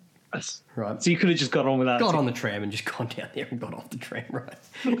 Right. So you could have just got on with that. Got on the tram and just gone down there and got off the tram, right?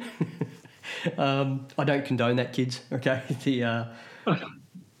 I don't condone that, kids, okay?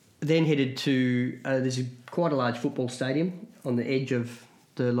 Then headed to, there's quite a large football stadium on the edge of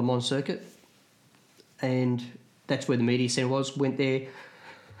the Le Mans circuit, and that's where the media centre was. Went there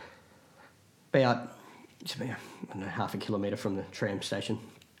about, I don't know, half a kilometre from the tram station.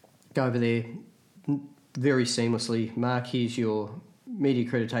 Go over there very seamlessly. Mark, here's your media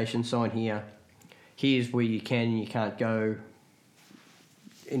accreditation, sign here. Here's where you can and you can't go.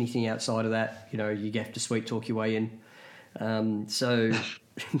 Anything outside of that, you know, you have to sweet talk your way in. So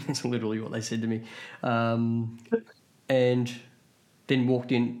that's literally what they said to me. And then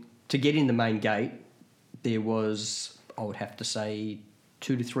walked in. To get in the main gate, there was, I would have to say,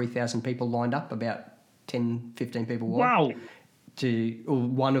 2,000 to 3,000 people lined up, about 10, 15 people wide. Wow. To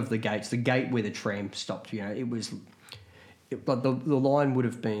one of the gates, the gate where the tram stopped, you know, but the line would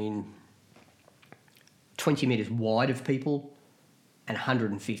have been 20 metres wide of people and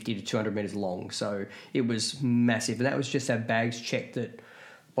 150 to 200 metres long. So it was massive. And that was just our bags checked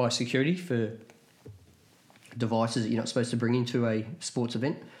by security for devices that you're not supposed to bring into a sports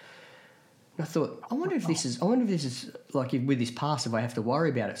event. And I thought, I wonder if this is like with this pass, if I have to worry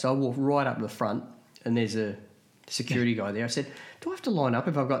about it. So I walked right up to the front and there's a security guy there. I said, do I have to line up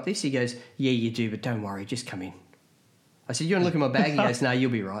if I've got this? He goes, yeah, you do, but don't worry, just come in. I said, you want to look at my bag? He goes, no,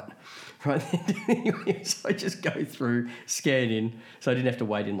 you'll be right. Right. Anyway, so I just go through, scan in, so I didn't have to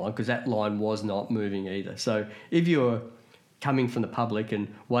wait in line because that line was not moving either. So if you're coming from the public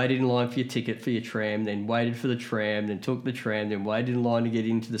and waited in line for your ticket for your tram, then waited for the tram, then took the tram, then waited in line to get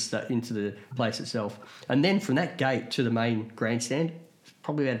into the place itself, and then from that gate to the main grandstand, it's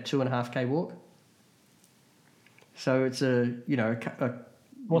probably about a 2.5K walk. So it's it's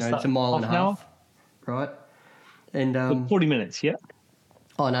a mile and a half, right? And 40 minutes, yeah.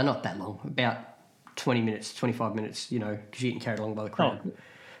 Oh no, not that long. About 20 minutes, 25 minutes. You know, because you're getting carried along by the crowd. Oh.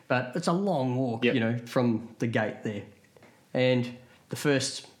 But it's a long walk, you know, from the gate there. And the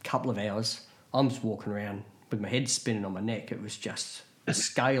first couple of hours, I'm just walking around with my head spinning on my neck. It was just the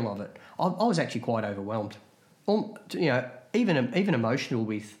scale of it. I was actually quite overwhelmed. You know, even emotional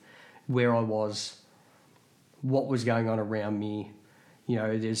with where I was, what was going on around me. You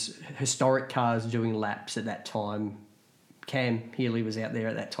know, there's historic cars doing laps at that time. Cam Healy was out there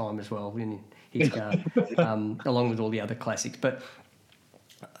at that time as well in his car, along with all the other classics. But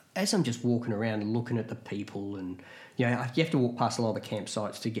as I'm just walking around and looking at the people, and you know, you have to walk past a lot of the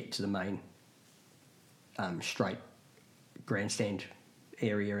campsites to get to the main straight grandstand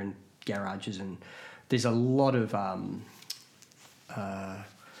area and garages, and there's a lot of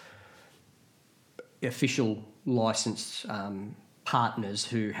official licensed partners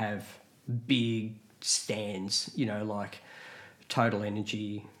who have big stands, like Total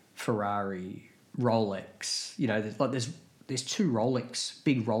Energy, Ferrari, Rolex. There's two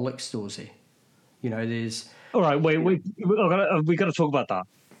big Rolex stores there. There's. All right, wait. We got to talk about that.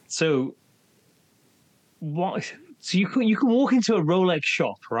 So, what? So you can walk into a Rolex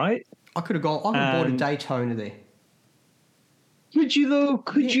shop, right? I could have bought a Daytona there. Could you though?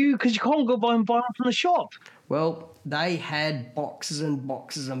 Could you? Because you can't go buy them from the shop. Well, they had boxes and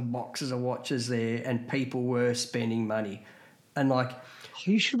boxes and boxes of watches there, and people were spending money, and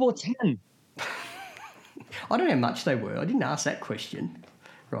you should have bought 10. I don't know how much they were. I didn't ask that question,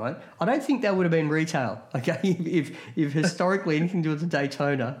 right? I don't think that would have been retail. Okay, if historically anything to do with the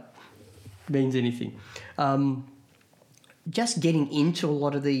Daytona means anything, just getting into a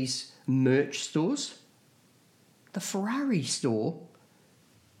lot of these merch stores, the Ferrari store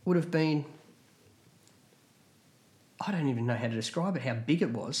would have been. I don't even know how to describe it. How big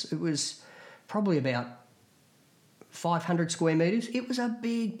it was. It was probably about 500 square metres. It was a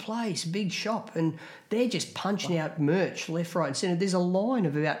big place, big shop, and they're just punching out merch left, right and centre. There's a line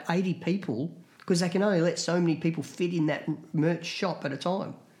of about 80 people because they can only let so many people fit in that merch shop at a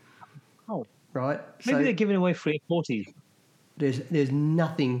time. Oh. Right? Maybe they're giving away free 40. There's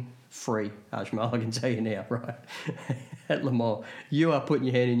nothing free, Ajmal, I can tell you now, right? At Le Mans. You are putting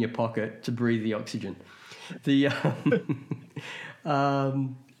your hand in your pocket to breathe the oxygen. So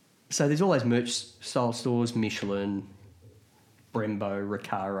there's all those merch style stores, Michelin, Brembo,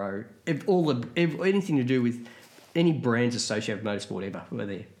 Recaro, anything to do with any brands associated with motorsport ever were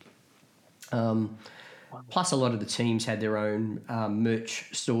there. Plus, a lot of the teams had their own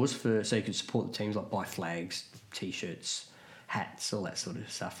merch stores so you could support the teams, like buy flags, T-shirts, hats, all that sort of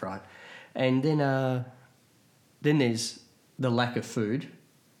stuff, right? And then there's the lack of food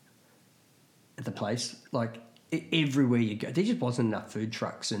at the place. Everywhere you go, there just wasn't enough food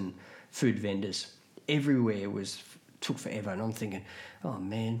trucks and food vendors. Everywhere took forever, and I'm thinking, oh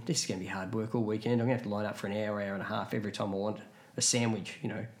man, this is going to be hard work all weekend. I'm going to have to line up for an hour and a half every time I want a sandwich.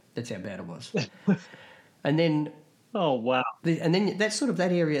 That's how bad it was. And then, oh wow, and then that's sort of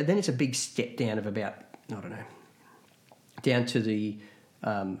that area. Then it's a big step down of about, I don't know, down to the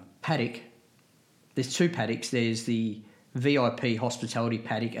paddock. There's two paddocks. There's the VIP hospitality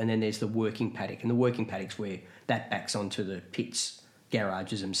paddock, and then there's the working paddock. And the working paddock's where that backs onto the pits,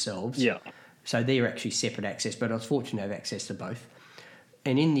 garages themselves. Yeah. So they're actually separate access, but I was fortunate to have access to both.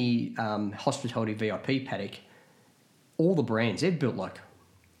 And in the hospitality VIP paddock, all the brands, they've built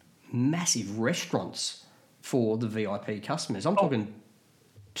massive restaurants for the VIP customers. I'm talking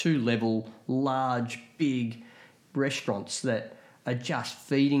 2-level, large, big restaurants that are just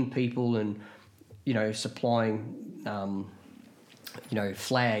feeding people and, supplying,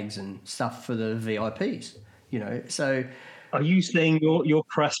 flags and stuff for the VIPs, So, are you saying your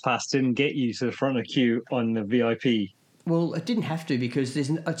press pass didn't get you to the front of the queue on the VIP? Well, it didn't have to because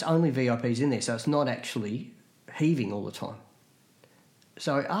it's only VIPs in there, so it's not actually heaving all the time.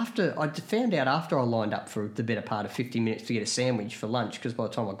 So I found out after I lined up for the better part of 50 minutes to get a sandwich for lunch, because by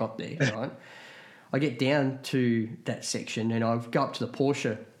the time I got there, right, I get down to that section and I go up to the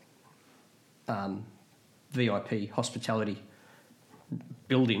Porsche VIP hospitality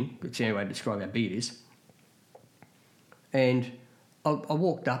building. It's the only way to describe how big it is. And I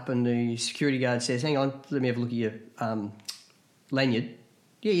walked up and the security guard says, hang on, let me have a look at your lanyard.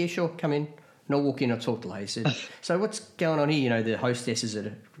 Yeah, sure, come in. And I walk in, I talk to the lady. I said, so what's going on here? The hostesses at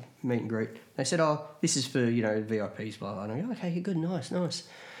a meet and greet. They said, oh, this is for, VIPs, blah, blah. And I go, okay, good, nice.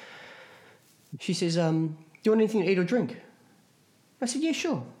 She says, do you want anything to eat or drink? I said, yeah,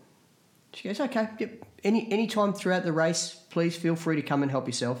 sure. She goes, okay, yep. Any time throughout the race, please feel free to come and help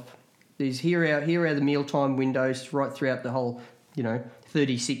yourself. Here are the mealtime windows right throughout the whole,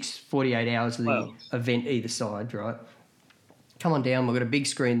 36, 48 hours of the event either side, right? Come on down, we've got a big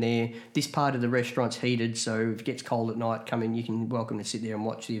screen there. This part of the restaurant's heated, so if it gets cold at night, come in, welcome to sit there and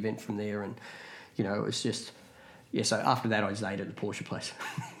watch the event from there. And, it was just, so after that I just ate at the Porsche place.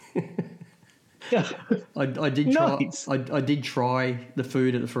 Yeah. I did try. Nice. I did try the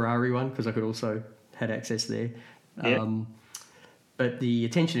food at the Ferrari one because I could also had access there. Yeah. But the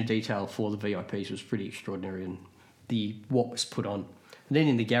attention to detail for the VIPs was pretty extraordinary, and what was put on. And then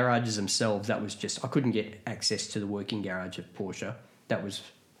in the garages themselves, that was just I couldn't get access to the working garage at Porsche. That was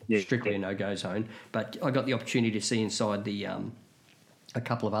strictly a no-go zone. But I got the opportunity to see inside the a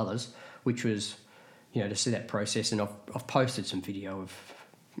couple of others, which was to see that process. And I've posted some video of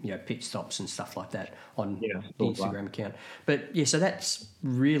pit stops and stuff like that on the Instagram account. But so that's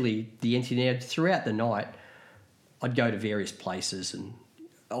really the entity. Now throughout the night, I'd go to various places and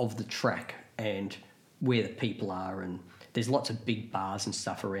of the track and where the people are, and there's lots of big bars and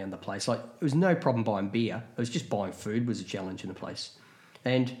stuff around the place. Like, it was no problem buying beer. It was just buying food was a challenge in the place.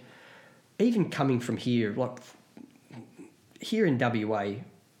 And even coming from here, like here in WA,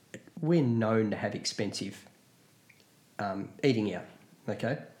 we're known to have expensive eating out,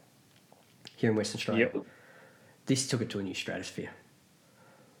 okay? Here in Western Australia. Yep. This took it to a new stratosphere.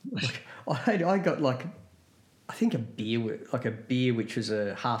 Like, I got like, I think a beer which was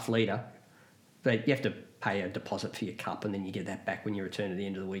a half litre. But you have to pay a deposit for your cup, and then you get that back when you return at the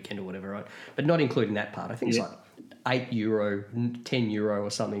end of the weekend or whatever, right? But not including that part. I think it's like €8, €10 or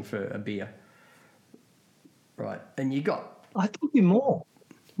something for a beer, right? And you got I thought it'd be more.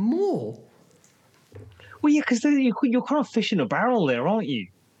 more. Well, yeah, because you're kind of fishing a barrel there, aren't you?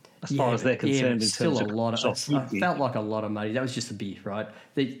 As far as they're concerned, in still terms a of lot of. soft It felt like a lot of money. That was just the beer, right?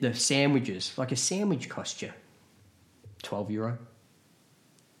 The sandwiches, like a sandwich cost you €12.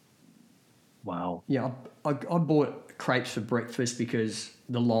 Wow. Yeah, I bought crepes for breakfast because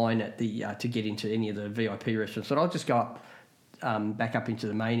the line at the to get into any of the VIP restaurants. So I'll just go up, back up into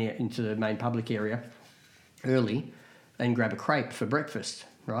the main public area early, and grab a crepe for breakfast.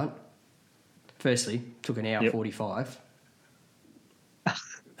 Right. Firstly, took an hour 45,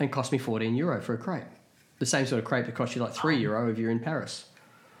 and cost me €14 for a crepe. The same sort of crepe that cost you like €3 if you're in Paris.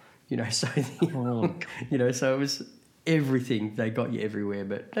 You know, so you know, so it was everything. They got you everywhere,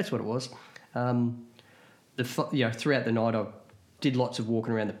 but that's what it was. Throughout the night, I did lots of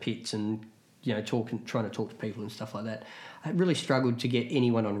walking around the pits and, you know, trying to talk to people and stuff like that. I really struggled to get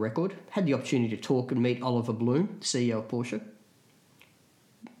anyone on record. Had the opportunity to talk and meet Oliver Bloom, CEO of Porsche.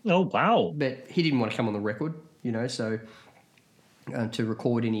 Oh, wow. But he didn't want to come on the record, you know, so to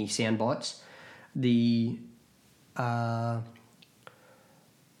record any sound bites. Went over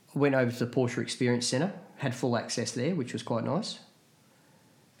to the Porsche Experience Centre, had full access there, which was quite nice.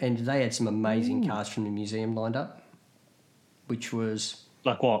 And they had some amazing cars from the museum lined up, which was...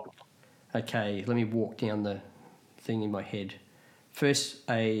 Like what? Okay, let me walk down the thing in my head. First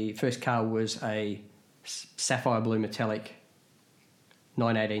car was a sapphire blue metallic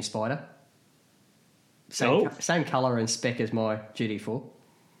 918 Spider. Same colour and spec as my GT4.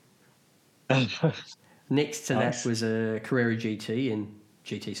 Next to that was a Carrera GT in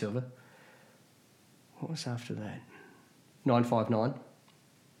GT Silver. What was after that? 959.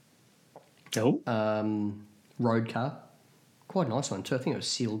 Oh. Road car. Quite a nice one too. I think it was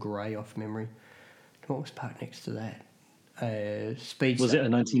seal grey off memory. What was parked next to that? Speedster. Was it a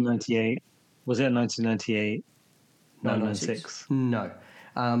 1998? Was it a 1998? 996? No.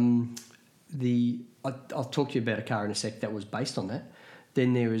 I'll talk to you about a car in a sec that was based on that.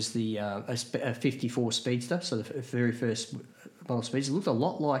 Then there was a 54 Speedster, so the very first model Speedster. It looked a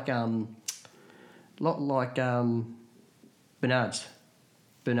lot like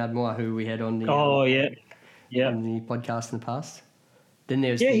Bernard Moore, who we had on the on the podcast in the past. Then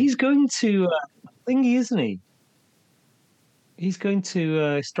there's he's going to thingy, isn't he? He's going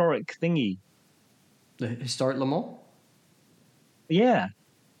to historic thingy. The historic Le Mans. Yeah,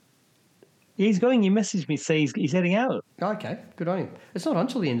 he's going. You messaged me say he's heading out. Okay, good on him. It's not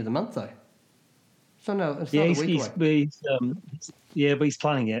until the end of the month though. It's not a week away. But he's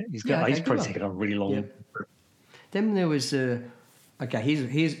planning it. He's probably taking a really long. Yep. Then there was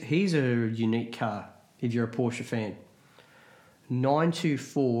here's a unique car if you're a Porsche fan.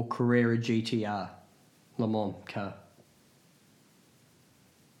 924 Carrera GTR Le Mans car.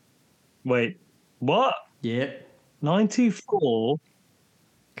 Wait, what? Yeah. 924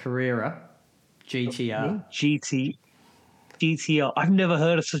 Carrera GTR. GTR. I've never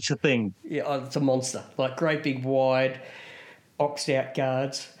heard of such a thing. Yeah, it's a monster. Like great big wide, oxed out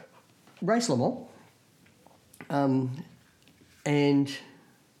guards. Race Le Mans. And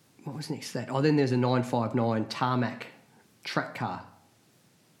what was next to that? Oh, then there's a 959 tarmac track car.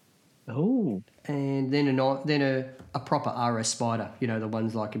 Oh. And then a proper RS Spider, you know, the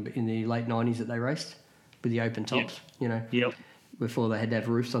ones like in the late 90s that they raced with the open tops, you know. Yep. Before they had to have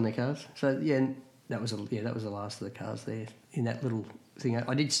roofs on their cars. So yeah, that was the last of the cars there in that little thing.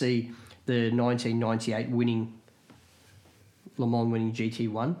 I did see the 1998 Le Mans winning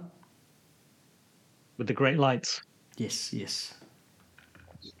GT1 with the great lights. Yes.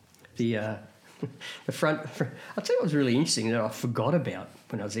 The front. I'll tell you what was really interesting that I forgot about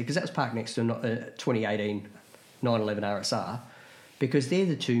when I was there, because that was parked next to a 2018 911 RSR, because they're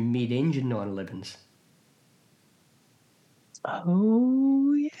the two mid-engine 911s.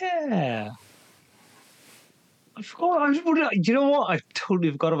 Oh, yeah. I forgot. Do you know what? I totally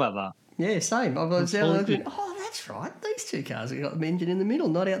forgot about that. Yeah, same. I was there thinking, that's right. These two cars have got the engine in the middle,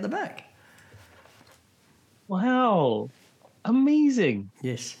 not out the back. Wow. Amazing.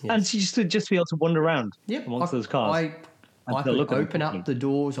 Yes. And so just to be able to wander around Yep. amongst those cars. I could open up the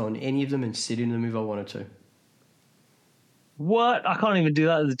doors on any of them and sit in them if I wanted to. What? I can't even do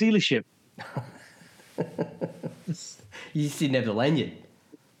that at the dealership. You just didn't have the lanyard.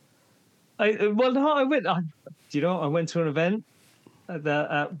 I went to an event at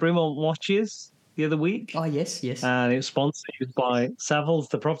Bremont Watches the other week. Oh, yes. And it was sponsored by Savills,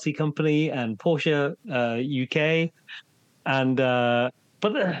 the property company, and Porsche UK. And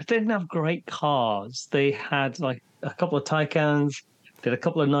but they didn't have great cars. They had like a couple of Taycans, did a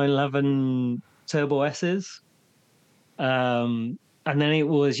couple of 911 Turbo S's. And then it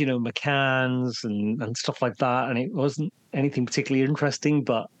was, McCanns and stuff like that. And it wasn't anything particularly interesting,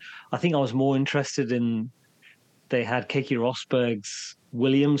 but I think I was more interested in, they had Keke Rosberg's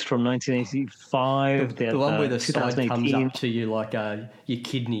Williams from 1985. The one where the side 2018. comes up to you like your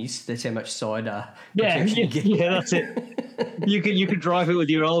kidneys. That's how much side protection you get. Yeah, that's it. You could drive it with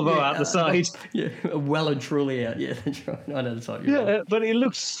your elbow out the side. Yeah, well and truly out. Yeah, that's right. I know the type. Right. But it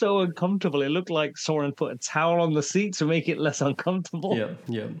looked so uncomfortable. It looked like someone put a towel on the seat to make it less uncomfortable.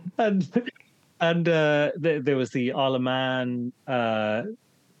 Yeah. And there was the Isle of Man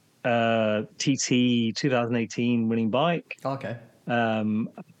TT 2018 winning bike. Okay. And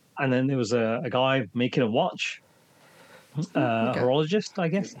then there was a guy making a watch, horologist, I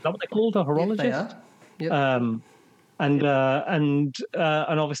guess. Is that what they're called, a horologist? Yeah, they are. Yep. And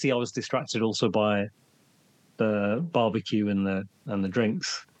obviously I was distracted also by the barbecue and the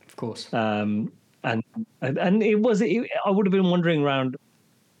drinks, of course. And I would have been wandering around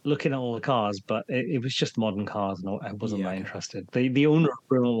looking at all the cars, but it was just modern cars, and I wasn't that interested. The owner of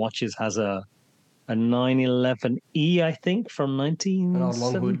Bremont Watches has a 911E, I think, from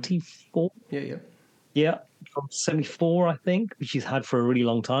 1974. Yeah, from 74, I think, which he's had for a really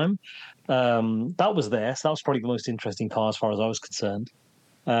long time. That was there, so that was probably the most interesting car as far as I was concerned.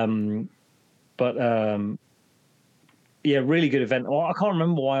 Really good event. Well, I can't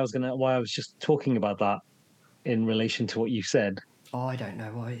remember why I was just talking about that in relation to what you said. Oh, I don't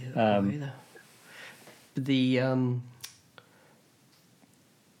know why either. The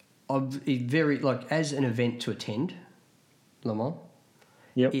very as an event to attend, Le Mans.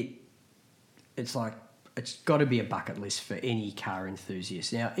 Yep. It's like it's got to be a bucket list for any car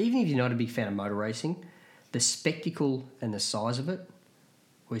enthusiast. Now, even if you're not a big fan of motor racing, the spectacle and the size of it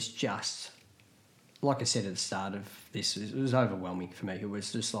was just, like I said at the start of this, it was overwhelming for me. It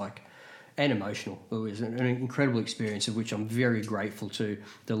was just and emotional. It was an incredible experience of which I'm very grateful to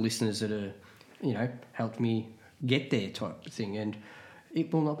the listeners that are, helped me get there type of thing. And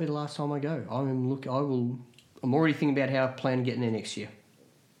it will not be the last time I go. I'm already thinking about how I plan to get in there next year.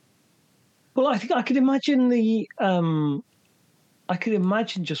 Well, I think I could imagine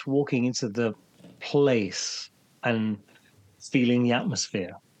just walking into the place and feeling the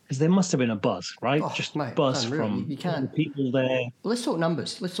atmosphere, because there must have been a buzz, right? Buzz from the people there. Well, let's talk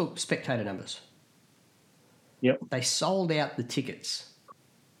numbers. Let's talk spectator numbers. Yep. They sold out the tickets,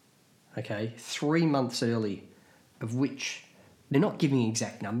 3 months early, of which they're not giving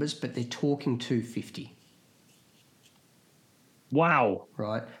exact numbers, but they're talking 250. Wow.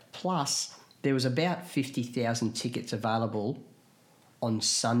 Right. Plus, there was about 50,000 tickets available on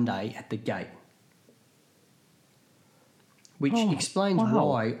Sunday at the gate, which explains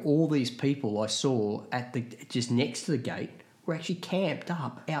why all these people I saw at just next to the gate were actually camped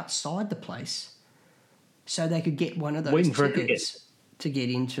up outside the place so they could get one of those tickets to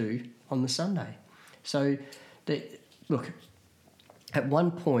get into on the Sunday. So, look, at one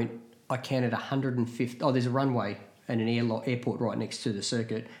point I counted 150. Oh, there's a runway and an airport right next to the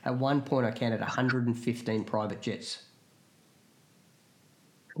circuit. At one point I counted 115 private jets.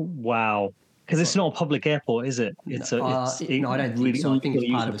 Wow. Because it's not a public airport, is it? No, I don't think so. I think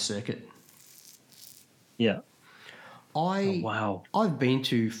it's part of a circuit. Yeah. I've been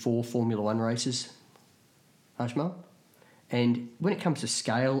to 4 Formula One races, Ajmal, and when it comes to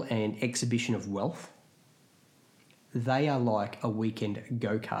scale and exhibition of wealth, they are like a weekend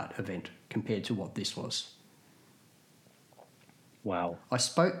go-kart event compared to what this was. Wow. I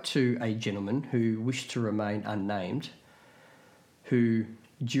spoke to a gentleman who wished to remain unnamed, who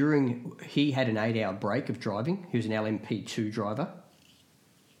he had an 8-hour break of driving. He was an LMP2 driver.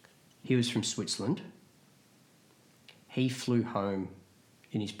 He was from Switzerland. He flew home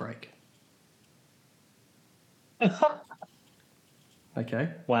in his break. Okay.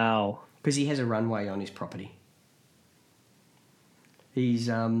 Wow. Because he has a runway on his property. He's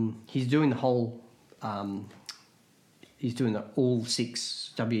doing the whole. He's doing all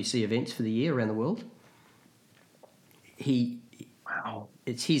 6 WEC events for the year around the world.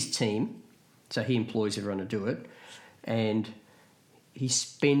 It's his team, so he employs everyone to do it. and he's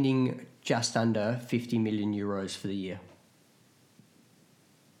spending just under 50 million euros for the year.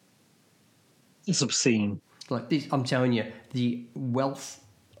 It's obscene. Like this, I'm telling you, the wealth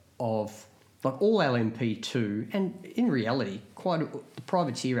of like all LMP2 and in reality, the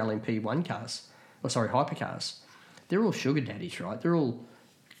privateer LMP1 cars, hypercars, they're all sugar daddies, right? They're all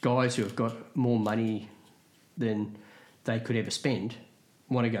guys who have got more money than they could ever spend,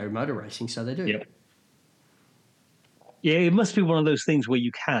 want to go motor racing, so they do. Yep. Yeah, it must be one of those things where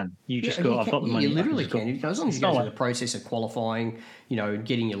you can. You just go, I've got the money. You literally can. As long as you go through the process of qualifying,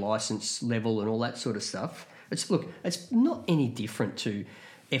 getting your license level and all that sort of stuff. It's not any different to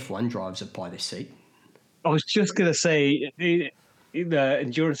F1 drivers that buy their seat. I was just going to say, the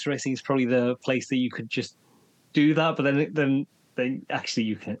endurance racing is probably the place that you could just do that, but then actually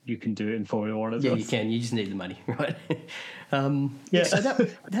you can do it in Formula One as well. Yeah, you can. You just need the money, right? Yeah. So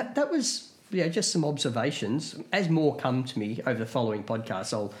that was just some observations. As more come to me over the following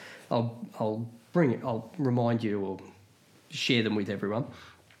podcasts, I'll remind you or share them with everyone.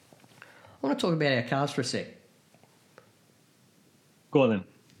 I want to talk about our cars for a sec. Go on then,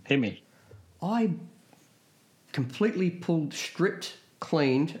 hit me. I completely stripped,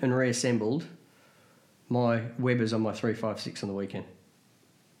 cleaned, and reassembled my Webers on my 356 on the weekend.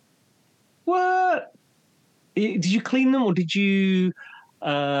 What? Did you clean them, or did you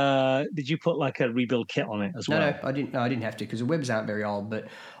put like a rebuild kit on it as well? No, I didn't. No, I didn't have to because the Webers aren't very old. But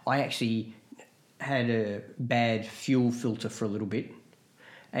I actually had a bad fuel filter for a little bit,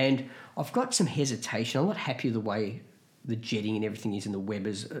 and I've got some hesitation. I'm not happy with the way the jetting and everything is in the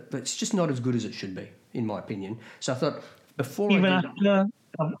Webers, but it's just not as good as it should be, in my opinion. So I thought before even after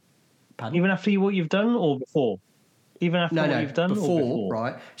what you've done, or before? Even after what you've done, before, or before?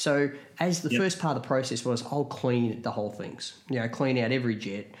 Right? So as the first part of the process was, I'll clean the whole things. Clean out every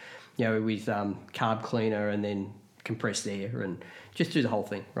jet, with carb cleaner and then compressed air and just do the whole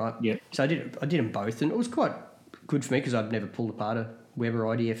thing, right? Yeah. So I did them both, and it was quite good for me because I'd never pulled apart a Weber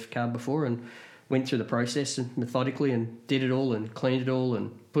IDF carb before, and went through the process and methodically and did it all and cleaned it all and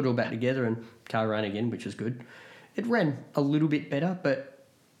put it all back together, and car ran again, which was good. It ran a little bit better, but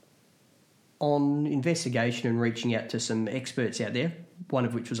on investigation and reaching out to some experts out there, one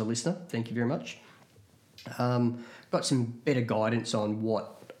of which was a listener, thank you very much, got some better guidance on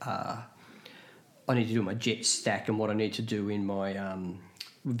what I need to do in my jet stack and what I need to do in my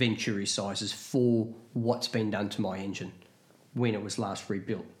Venturi sizes for what's been done to my engine when it was last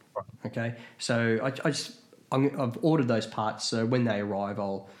rebuilt. Okay, so I've ordered those parts, so when they arrive,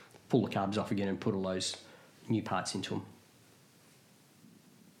 I'll pull the carbs off again and put all those new parts into them.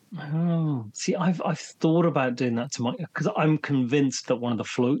 Oh, see, I've thought about doing that to because I'm convinced that one of the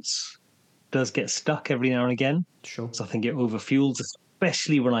floats does get stuck every now and again. Sure. So I think it overfuels,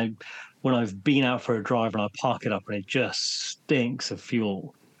 especially when I've been out for a drive and I park it up and it just stinks of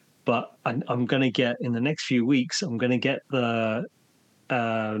fuel. But I'm going to get, in the next few weeks, I'm going to get the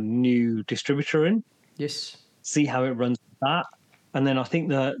new distributor in. Yes. See how it runs with that. And then I think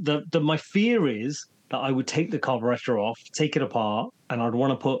the my fear is that I would take the carburetor off, take it apart, and I'd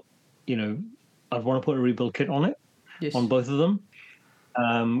want to put, a rebuild kit on it, on both of them.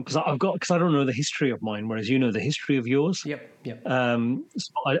 Because I don't know the history of mine, whereas you know the history of yours. Yep. So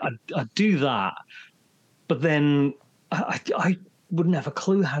I'd do that, but then I wouldn't have a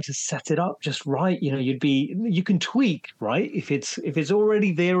clue how to set it up just right. You can tweak, right? If it's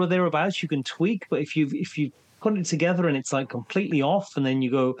already there or thereabouts, you can tweak. But if you put it together and it's like completely off, and then you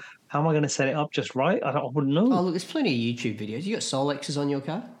go, how am I going to set it up just right? I wouldn't know. Oh, look, there's plenty of YouTube videos. You got Solexes on your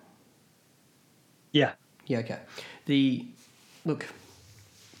car? Yeah. Yeah, okay. There's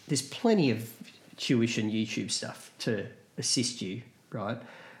plenty of tuition YouTube stuff to assist you, right?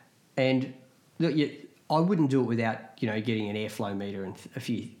 And look, I wouldn't do it without, getting an airflow meter and a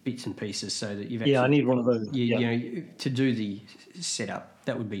few bits and pieces so that you've actually... Yeah, I need one of those. To do the setup.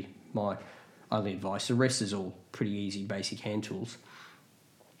 That would be my only advice. The rest is all pretty easy, basic hand tools.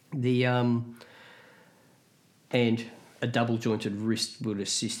 And a double jointed wrist would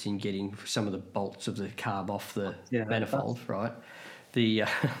assist in getting some of the bolts of the carb off the manifold, right?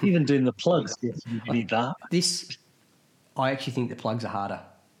 Even doing the plugs, yes, you need that. I actually think the plugs are harder.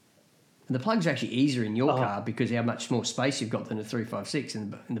 And the plugs are actually easier in your car because how much more space you've got than a 356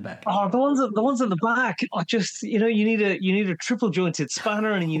 in the back. Oh, the ones at the back are just, you need a triple jointed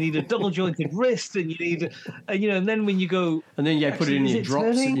spanner, and you need a double jointed wrist, and you need, and then when you go, and then you put it in your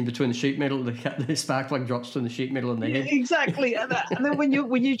drops in between the sheet metal, the spark plug drops between the sheet metal and the head. Exactly, and then when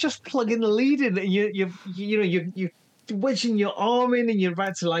you just plug in the lead in, and you're wedging your arm in, and you're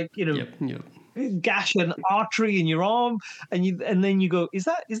about to Yep. gash an artery in your arm, and then you go, is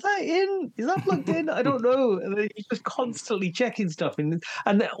that in? Is that plugged in? I don't know. And then you're just constantly checking stuff. And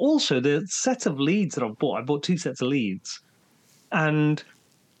then also the set of leads that I bought 2 sets of leads, and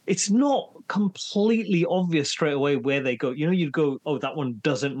it's not completely obvious straight away where they go. You'd go, oh, that one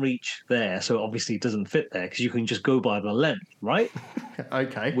doesn't reach there, so obviously it doesn't fit there, because you can just go by the length, right?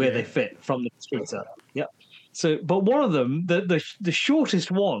 Okay. Where they fit from the distributor. Yeah. So, but one of them, the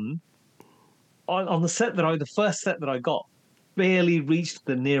shortest one on the first set that I got, barely reached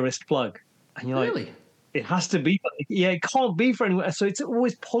the nearest plug, and you're Really? like, it has to be. Yeah, it can't be for anywhere. So it's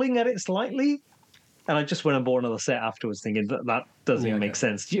always pulling at it slightly. And I just went and bought another set afterwards, thinking that doesn't even make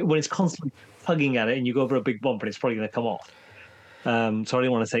sense. When it's constantly tugging at it, and you go over a big bump, and it's probably going to come off. So I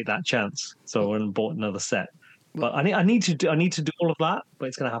didn't want to take that chance, so I went and bought another set. But I need to do all of that, but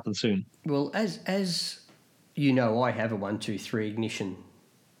it's going to happen soon. Well, as you know, I have a 123 ignition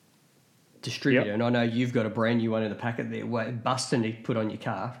distributor, and I know you've got a brand new one in the packet there, busting to put on your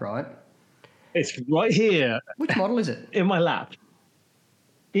car, right? It's right here. Which model is it? In my lap.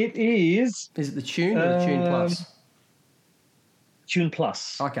 It is. Is it the Tune or the Tune Plus? Tune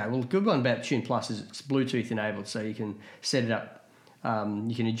Plus. Okay, well, the good one about Tune Plus is it's Bluetooth enabled, so you can set it up.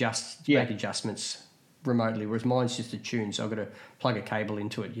 You can make adjustments remotely, whereas mine's just a tune, so I've got to plug a cable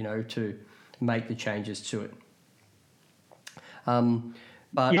into it, to make the changes to it. But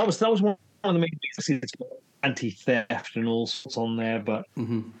that was one of the main things. It's anti-theft and all sorts on there, but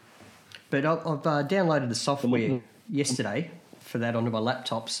but I've downloaded the software yesterday for that onto my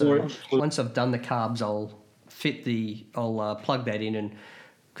laptop. So once I've done the carbs, I'll plug that in, and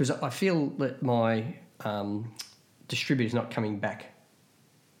because I feel that my distributor's not coming back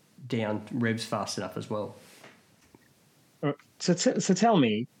down revs fast enough as well. So tell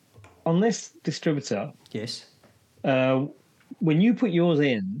me, on this distributor, yes, when you put yours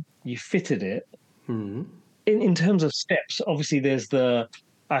in, you fitted it. In terms of steps, obviously there's the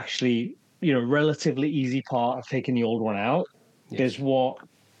actually relatively easy part of taking the old one out. Yes. There's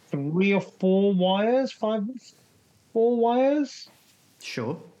 3 or 4 wires, 4 wires?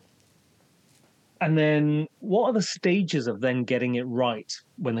 Sure. And then what are the stages of then getting it right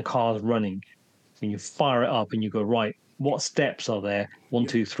when the car's running? When you fire it up and you go, right, what steps are there? 1,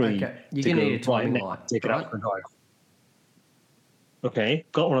 2, 3. Okay. You're going to need a timing light. Take it out for a drive. Okay,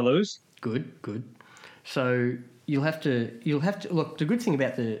 got one of those. Good. So you'll have to look. The good thing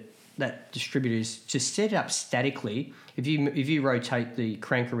about that distributor is to set it up statically. If you rotate the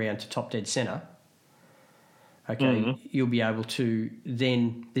crank around to top dead center, okay, you'll be able to.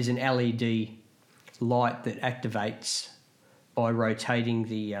 Then there's an LED light that activates by rotating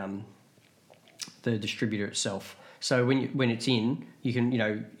the distributor itself. So when it's in, you can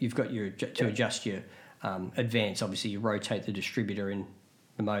you've got to adjust your advance. Obviously, you rotate the distributor in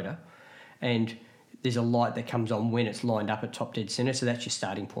the motor, and there's a light that comes on when it's lined up at top dead center. So that's your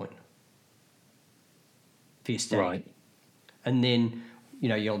starting point for your static. Right. And then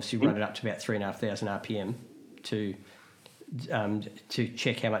you obviously run it up to about 3,500 RPM to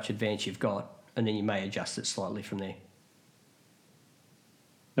check how much advance you've got, and then you may adjust it slightly from there.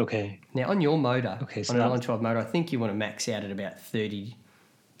 Okay. Now on your motor, so on an 912 motor, I think you want to max out at about 30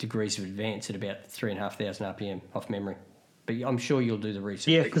 degrees of advance at about 3,500 RPM off memory. But I'm sure you'll do the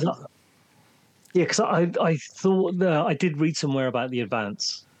research. Yeah, because I thought that I did read somewhere about the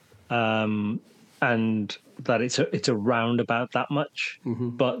advance, and that it's around about that much.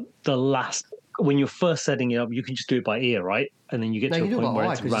 But when you're first setting it up, you can just do it by ear, right? And then you get to a point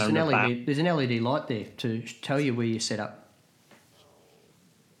where it's round about. There's an LED light there to tell you where you set up.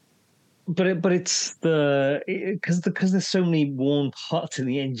 But it's because there's so many worn parts in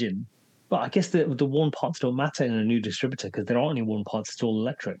the engine. But I guess the worn parts don't matter in a new distributor because there aren't any worn parts. It's all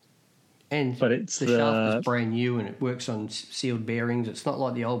electric. But it's the shaft is brand new and it works on sealed bearings. It's not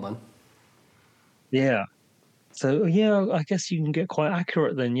like the old one. Yeah. So I guess you can get quite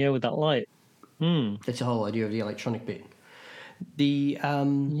accurate then. Yeah, with that light. That's the whole idea of the electronic bit.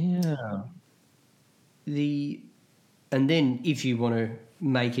 And then if you want to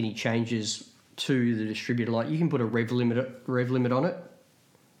make any changes to the distributor light, you can put a rev limit on it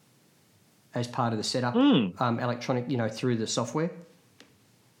as part of the setup, electronic, through the software.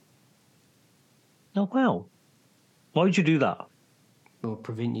 Oh, wow. Why would you do that? Or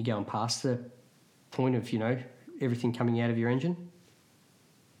prevent you going past the point of, everything coming out of your engine.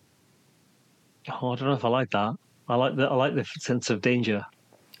 Oh, I don't know if I like that. I like the sense of danger.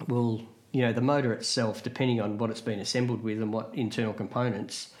 Well, the motor itself, depending on what it's been assembled with and what internal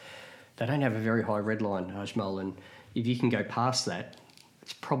components, they don't have a very high red line, Ajmal, and if you can go past that,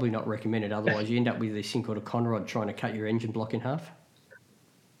 it's probably not recommended. Otherwise, you end up with this thing called a conrod trying to cut your engine block in half.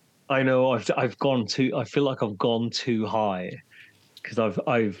 I know I've gone too. I feel like I've gone too high because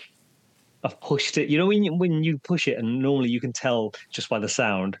I've pushed it. You know when you push it, and normally you can tell just by the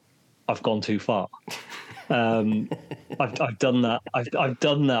sound, I've gone too far. Um, I've done that. I've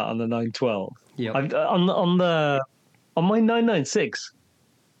done that on the 912. Yep. I've on my 996.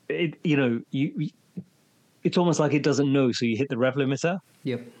 It it's almost like it doesn't know, so you hit the rev limiter.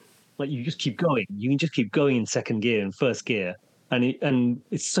 Yep. Like you just keep going. You can just keep going in second gear and first gear, and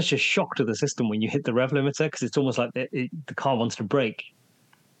it's such a shock to the system when you hit the rev limiter because it's almost like the car wants to brake.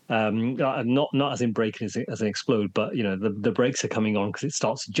 Not as in brake as in explode, but the brakes are coming on because it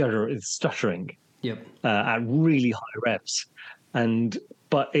starts to judder. It's stuttering. Yep. At really high revs,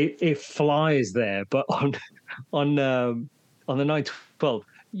 but it flies there. But on the 912,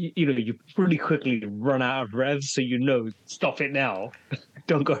 you pretty quickly run out of revs, so stop it now.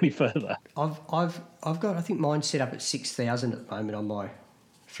 Don't go any further. I've got, I think mine set up at 6,000 at the moment on my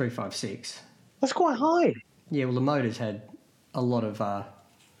 356. That's quite high. Yeah, well, the motor's had a lot of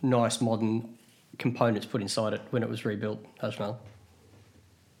nice modern components put inside it when it was rebuilt, Ajmal.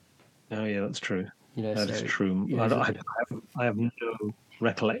 Oh yeah, that's true. That is so, true. I have no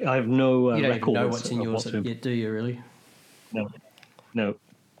recollect. I have no. You don't records even know what's in yours yet, do you? Really? No.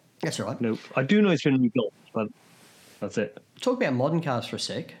 That's all right. No, I do know it's been rebuilt, but that's it. Talk about modern cars for a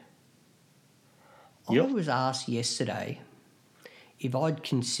sec. Yep. I was asked yesterday if I'd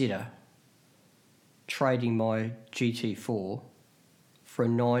consider trading my GT4 for a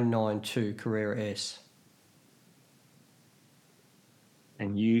 992 Carrera S.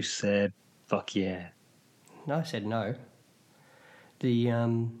 And you said, "Fuck yeah." No, I said no.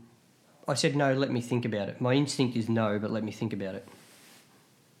 I said no, let me think about it. My instinct is no, but let me think about it.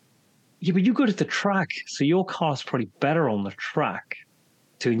 Yeah, but you go to the track, so your car's probably better on the track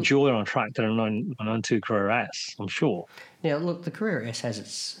to enjoy on a track than a 992 Carrera S, I'm sure. Now, look, the Carrera S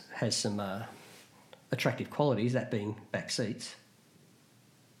has some attractive qualities, that being back seats.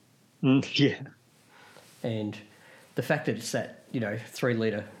 Yeah. And the fact that it's that,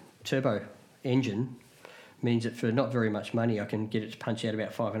 3-litre turbo engine means that for not very much money, I can get it to punch out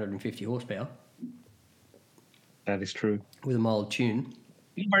about 550 horsepower. That is true. With a mild tune.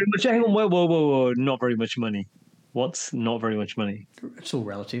 Not very much. Hang on, whoa. Not very much money. What's not very much money? It's all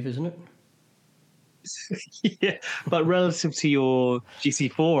relative, isn't it? Yeah, but relative to your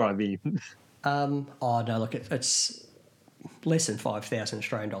GC4, I mean. No, look, it's less than 5,000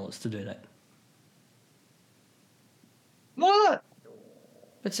 Australian dollars to do that. What?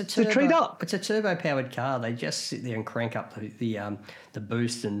 It's a turbo, trade up. It's a turbo-powered car. They just sit there and crank up the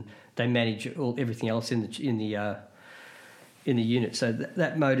boost, and they manage everything else in the unit. So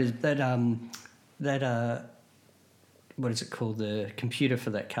that motor's what is it called? The computer for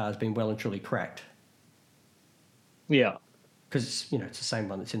that car has been well and truly cracked. Yeah, because it's the same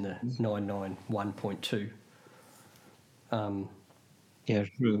one that's in the 991.2. Yeah,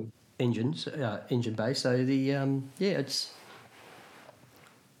 true. Engine base. So it's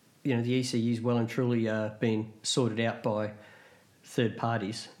the ECU's well and truly been sorted out by third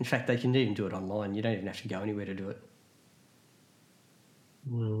parties. In fact, they can even do it online. You don't even have to go anywhere to do it.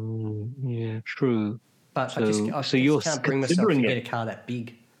 Yeah, true. But I just can't bring myself to get a car that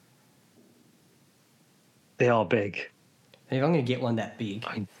big. They are big. And if I'm going to get one that big,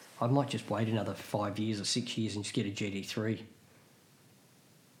 I might just wait another 5 years or 6 years and just get a GT3.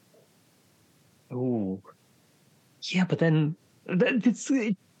 Oh, yeah, but then I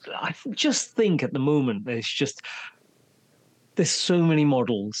just think at the moment there's so many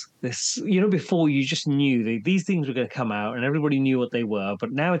models. Before you just knew these things were going to come out and everybody knew what they were,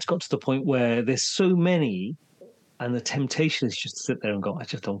 but now it's got to the point where there's so many, and the temptation is just to sit there and go, I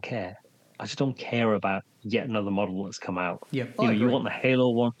just don't care. I just don't care about yet another model that's come out. Yeah, you want the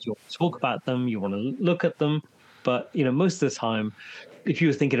Halo ones, you want to talk about them, you want to look at them, but most of the time, if you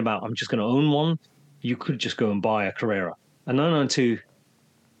were thinking about I'm just going to own one, you could just go and buy a Carrera, a 992,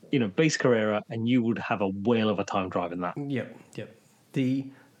 base Carrera, and you would have a whale of a time driving that. Yep. The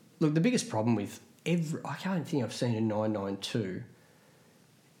biggest problem with I can't think I've seen a 992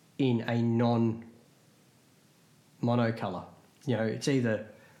 in a non-monocolour. It's either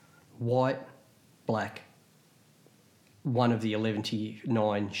white, black, one of the 11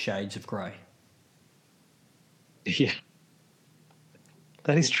 shades of grey. Yeah.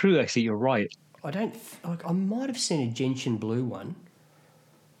 That is true, actually. You're right. I might have seen a gentian blue one,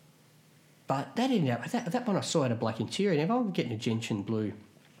 but that ended up that one I saw had a black interior. And if I'm getting a gentian blue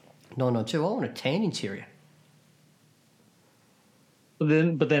 992, I want a tan interior.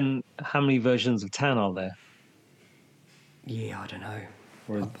 But then, how many versions of tan are there? Yeah, I don't know.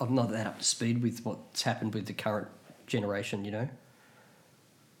 I'm not that up to speed with what's happened with the current generation.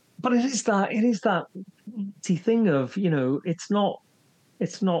 But it is that thing of,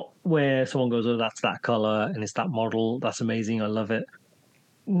 it's not where someone goes, oh, that's that color and it's that model, that's amazing, I love it.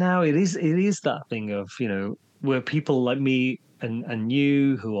 Now it is that thing of, where people like me and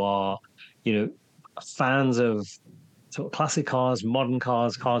you who are, you know, fans of sort of classic cars, modern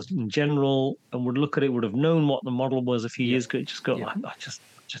cars, cars in general, and would look at it, would have known what the model was a few Yep. years ago. Just go, Yep. I just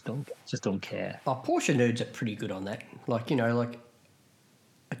don't care. Oh, Porsche nerds are pretty good on that. Like it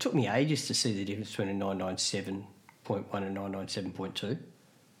took me ages to see the difference between a 997.1 and 997.2.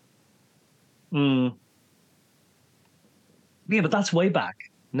 Mm. Yeah, but that's way back.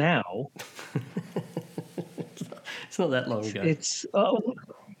 Now It's not that long ago. it's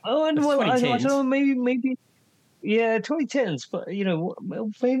and It's well, I don't 2010s. know, maybe yeah, 2010s, but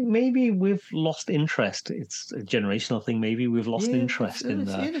maybe we've lost interest. It's a generational thing. Maybe we've lost interest in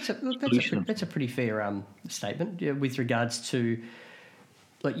the evolution. That's a pretty fair statement, with regards to,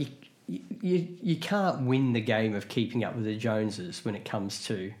 like, you can't win the game of keeping up with the Joneses when it comes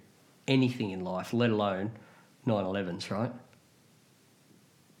to anything in life, let alone 911s, right?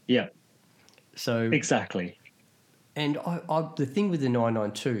 Yeah, So exactly. And the thing with the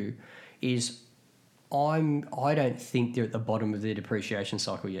 992 is I don't think they're at the bottom of their depreciation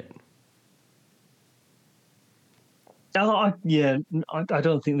cycle yet. I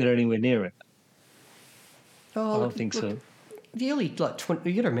don't think they're anywhere near it. Oh, I don't think so. The early, like, 20,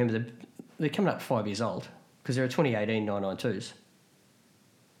 you got to remember they're coming up 5 years old because they're 2018 992s.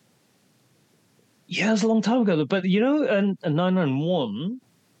 Yeah, it was a long time ago. But, a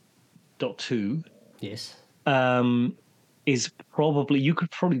 991.2 Yes. is probably, you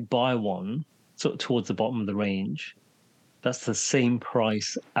could probably buy one sort of towards the bottom of the range. That's the same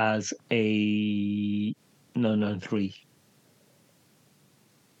price as a 993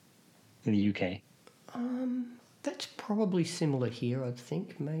 in the UK. That's probably similar here, I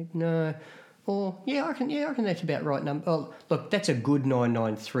think. Maybe no, or I reckon that's about right number. Oh, look, that's a good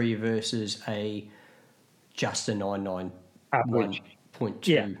 993 versus just a 991.2.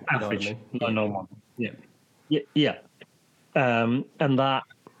 Yeah, you average. know what I mean? 991. Yeah. And that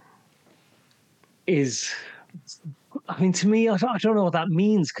is, I mean, to me, I don't know what that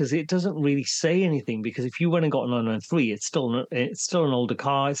means because it doesn't really say anything. Because if you went and got a 993, it's still an older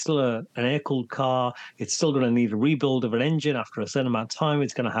car. It's still an air-cooled car. It's still going to need a rebuild of an engine after a certain amount of time.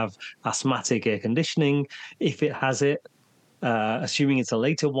 It's going to have asthmatic air conditioning if it has it, assuming it's a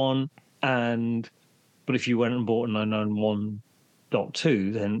later one. But if you went and bought a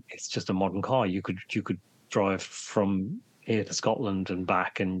 991.2, then it's just a modern car. You could drive from here to Scotland and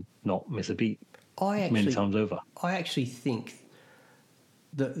back and not miss a beat many times over. I actually think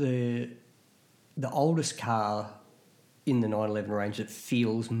that the oldest car in the 911 range that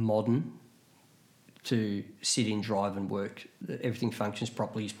feels modern to sit in, drive and work, that everything functions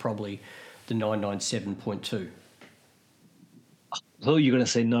properly, is probably the 997.2. I thought you were going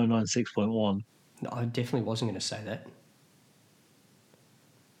to say 996.1. No, I definitely wasn't going to say that.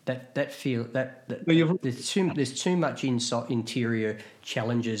 There's too much interior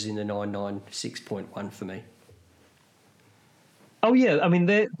challenges in the 996.1 for me. Oh yeah, I mean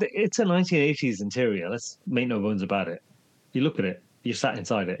it's a 1980s interior. Let's make no bones about it. You look at it, you sat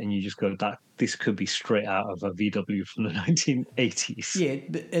inside it, and you just go, "That this could be straight out of a VW from the 1980s." Yeah,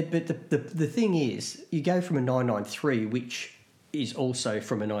 but the thing is, you go from a 993, which is also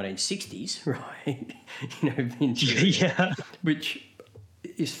from a 1960s, right? Yeah, which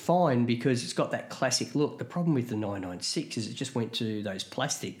is fine because it's got that classic look. The problem with the 996 is it just went to those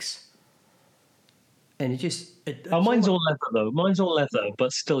plastics, and mine's all leather though. Mine's all leather,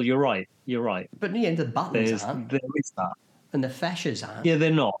 but still, you're right. But yeah, the buttons aren't. There is that, and the fascias aren't. Yeah,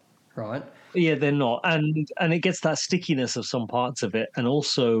 they're not. Right. Yeah, they're not, and it gets that stickiness of some parts of it, and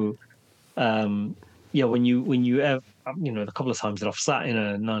also, when you have, a couple of times that I've sat in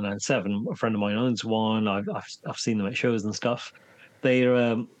a 997, a friend of mine owns one. I've seen them at shows and stuff.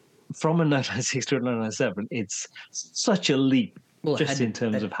 They're from a 996 to a 997. It's such a leap, in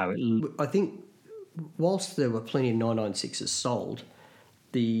terms of how it looks. I think whilst there were plenty of 996s sold,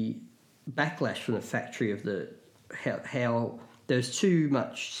 the backlash from the factory of how there's too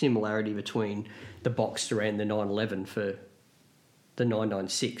much similarity between the Boxster and the 911 for the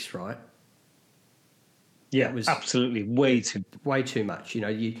 996, right? Yeah, it was absolutely way too much.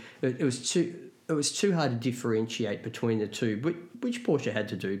 It was too hard to differentiate between the two, which Porsche had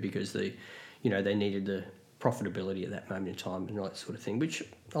to do because they needed the profitability at that moment in time and that sort of thing. Which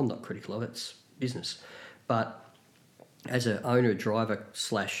I'm not critical of; it's business. But as an owner, driver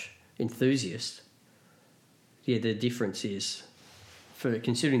 / enthusiast, yeah, the difference is, for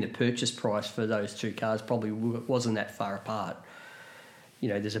considering the purchase price for those two cars probably wasn't that far apart.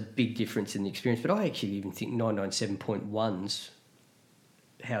 there's a big difference in the experience. But I actually even think 997.1s,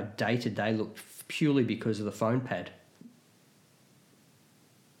 how dated they look purely because of the phone pad.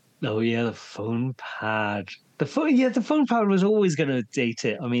 Oh yeah, the phone pad. The phone pad was always going to date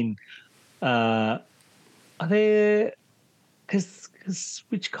it. I mean, are they? Because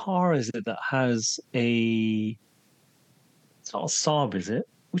which car is it that has a? It's not a Saab, is it?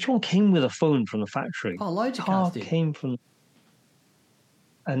 Which one came with a phone from the factory? Oh, loads of cars did. Came from.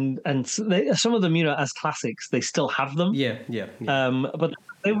 And some of them, as classics, they still have them. Yeah. But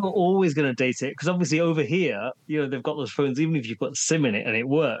they were always going to date it because obviously over here, they've got those phones. Even if you've got SIM in it and it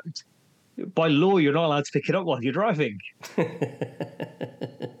worked, by law you're not allowed to pick it up while you're driving. I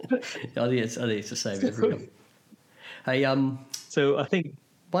think it's the same everywhere. Hey, so I think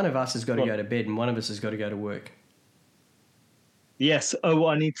one of us has got to go to bed and one of us has got to go to work. Yes. Oh,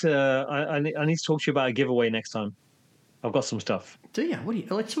 I need to. I need to talk to you about a giveaway next time. I've got some stuff. Do you?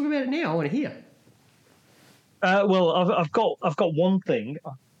 Let's talk about it now. I want to hear. Well, I've got one thing.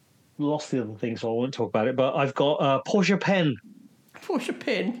 I lost the other thing, so I won't talk about it. But I've got a Porsche pen. Porsche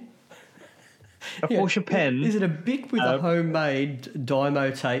pen. Porsche pen. Is it a Bic with a homemade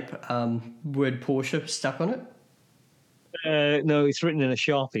Dymo tape word Porsche stuck on it? No, it's written in a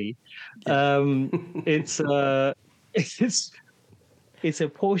Sharpie. It's a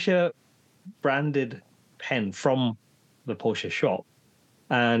Porsche branded pen from the Porsche shop,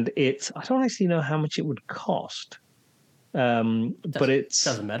 and I don't actually know how much it would cost, but it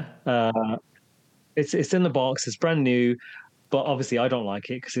doesn't matter. It's in the box. It's brand new, but obviously I don't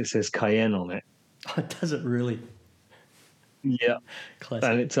like it because it says Cayenne on it. Oh, does it really? Yeah, classic.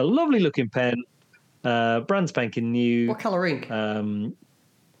 And it's a lovely looking pen, brand spanking new. What colour ink? I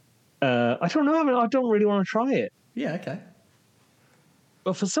don't know. I don't really want to try it. Yeah, okay.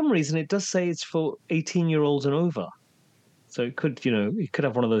 But for some reason, it does say it's for 18-year-olds and over. So it could, it could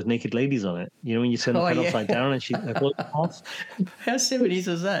have one of those naked ladies on it. When you turn the pen upside down and she falls off. How 70s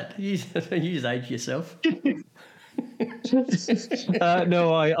is that? You just age yourself.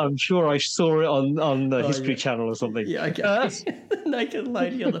 No, I'm sure I saw it on the History Channel or something. Yeah, okay. The naked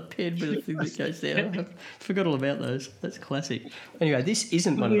lady on the pen with the thing that goes down. I forgot all about those. That's classic. Anyway, this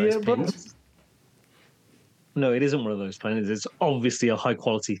isn't one of those pens. No, it isn't one of those pens. It's obviously a high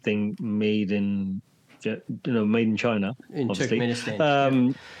quality thing made in China, in obviously.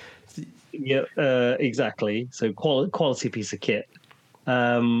 Turkmenistan. Exactly. So quality piece of kit.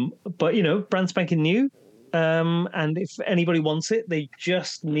 But brand spanking new. And if anybody wants it, they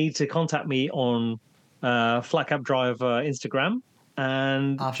just need to contact me on Flat Cap Driver Instagram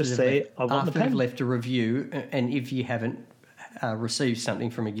and just say I want the pen. After they've left a review, and if you haven't received something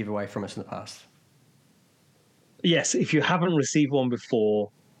from a giveaway from us in the past. Yes, if you haven't received one before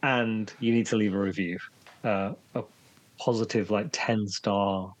and you need to leave a review, a positive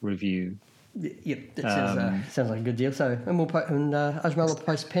 10-star review. Yep, that sounds like a good deal. So, and Ajmal will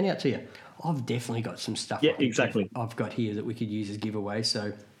post a pen out to you. I've definitely got some stuff. Yeah, exactly. I've got here that we could use as giveaway.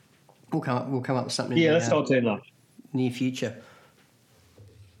 So we'll come up with something. Yeah, let's start doing that. Near future.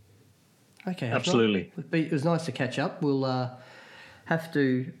 Okay, absolutely. It was nice to catch up. We'll have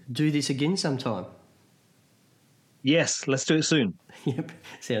to do this again sometime. Yes, let's do it soon. Yep,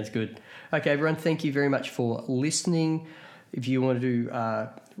 sounds good. Okay, everyone, thank you very much for listening. If you want to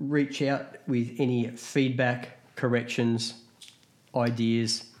reach out with any feedback, corrections,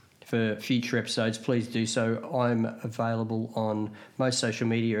 ideas for future episodes, please do so. I'm available on most social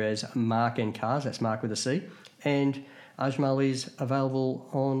media as Mark and Cars. That's Mark with a C. And Ajmal is available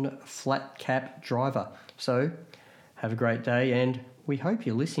on Flat Cap Driver. So have a great day, and we hope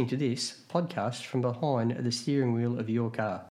you're listening to this podcast from behind the steering wheel of your car.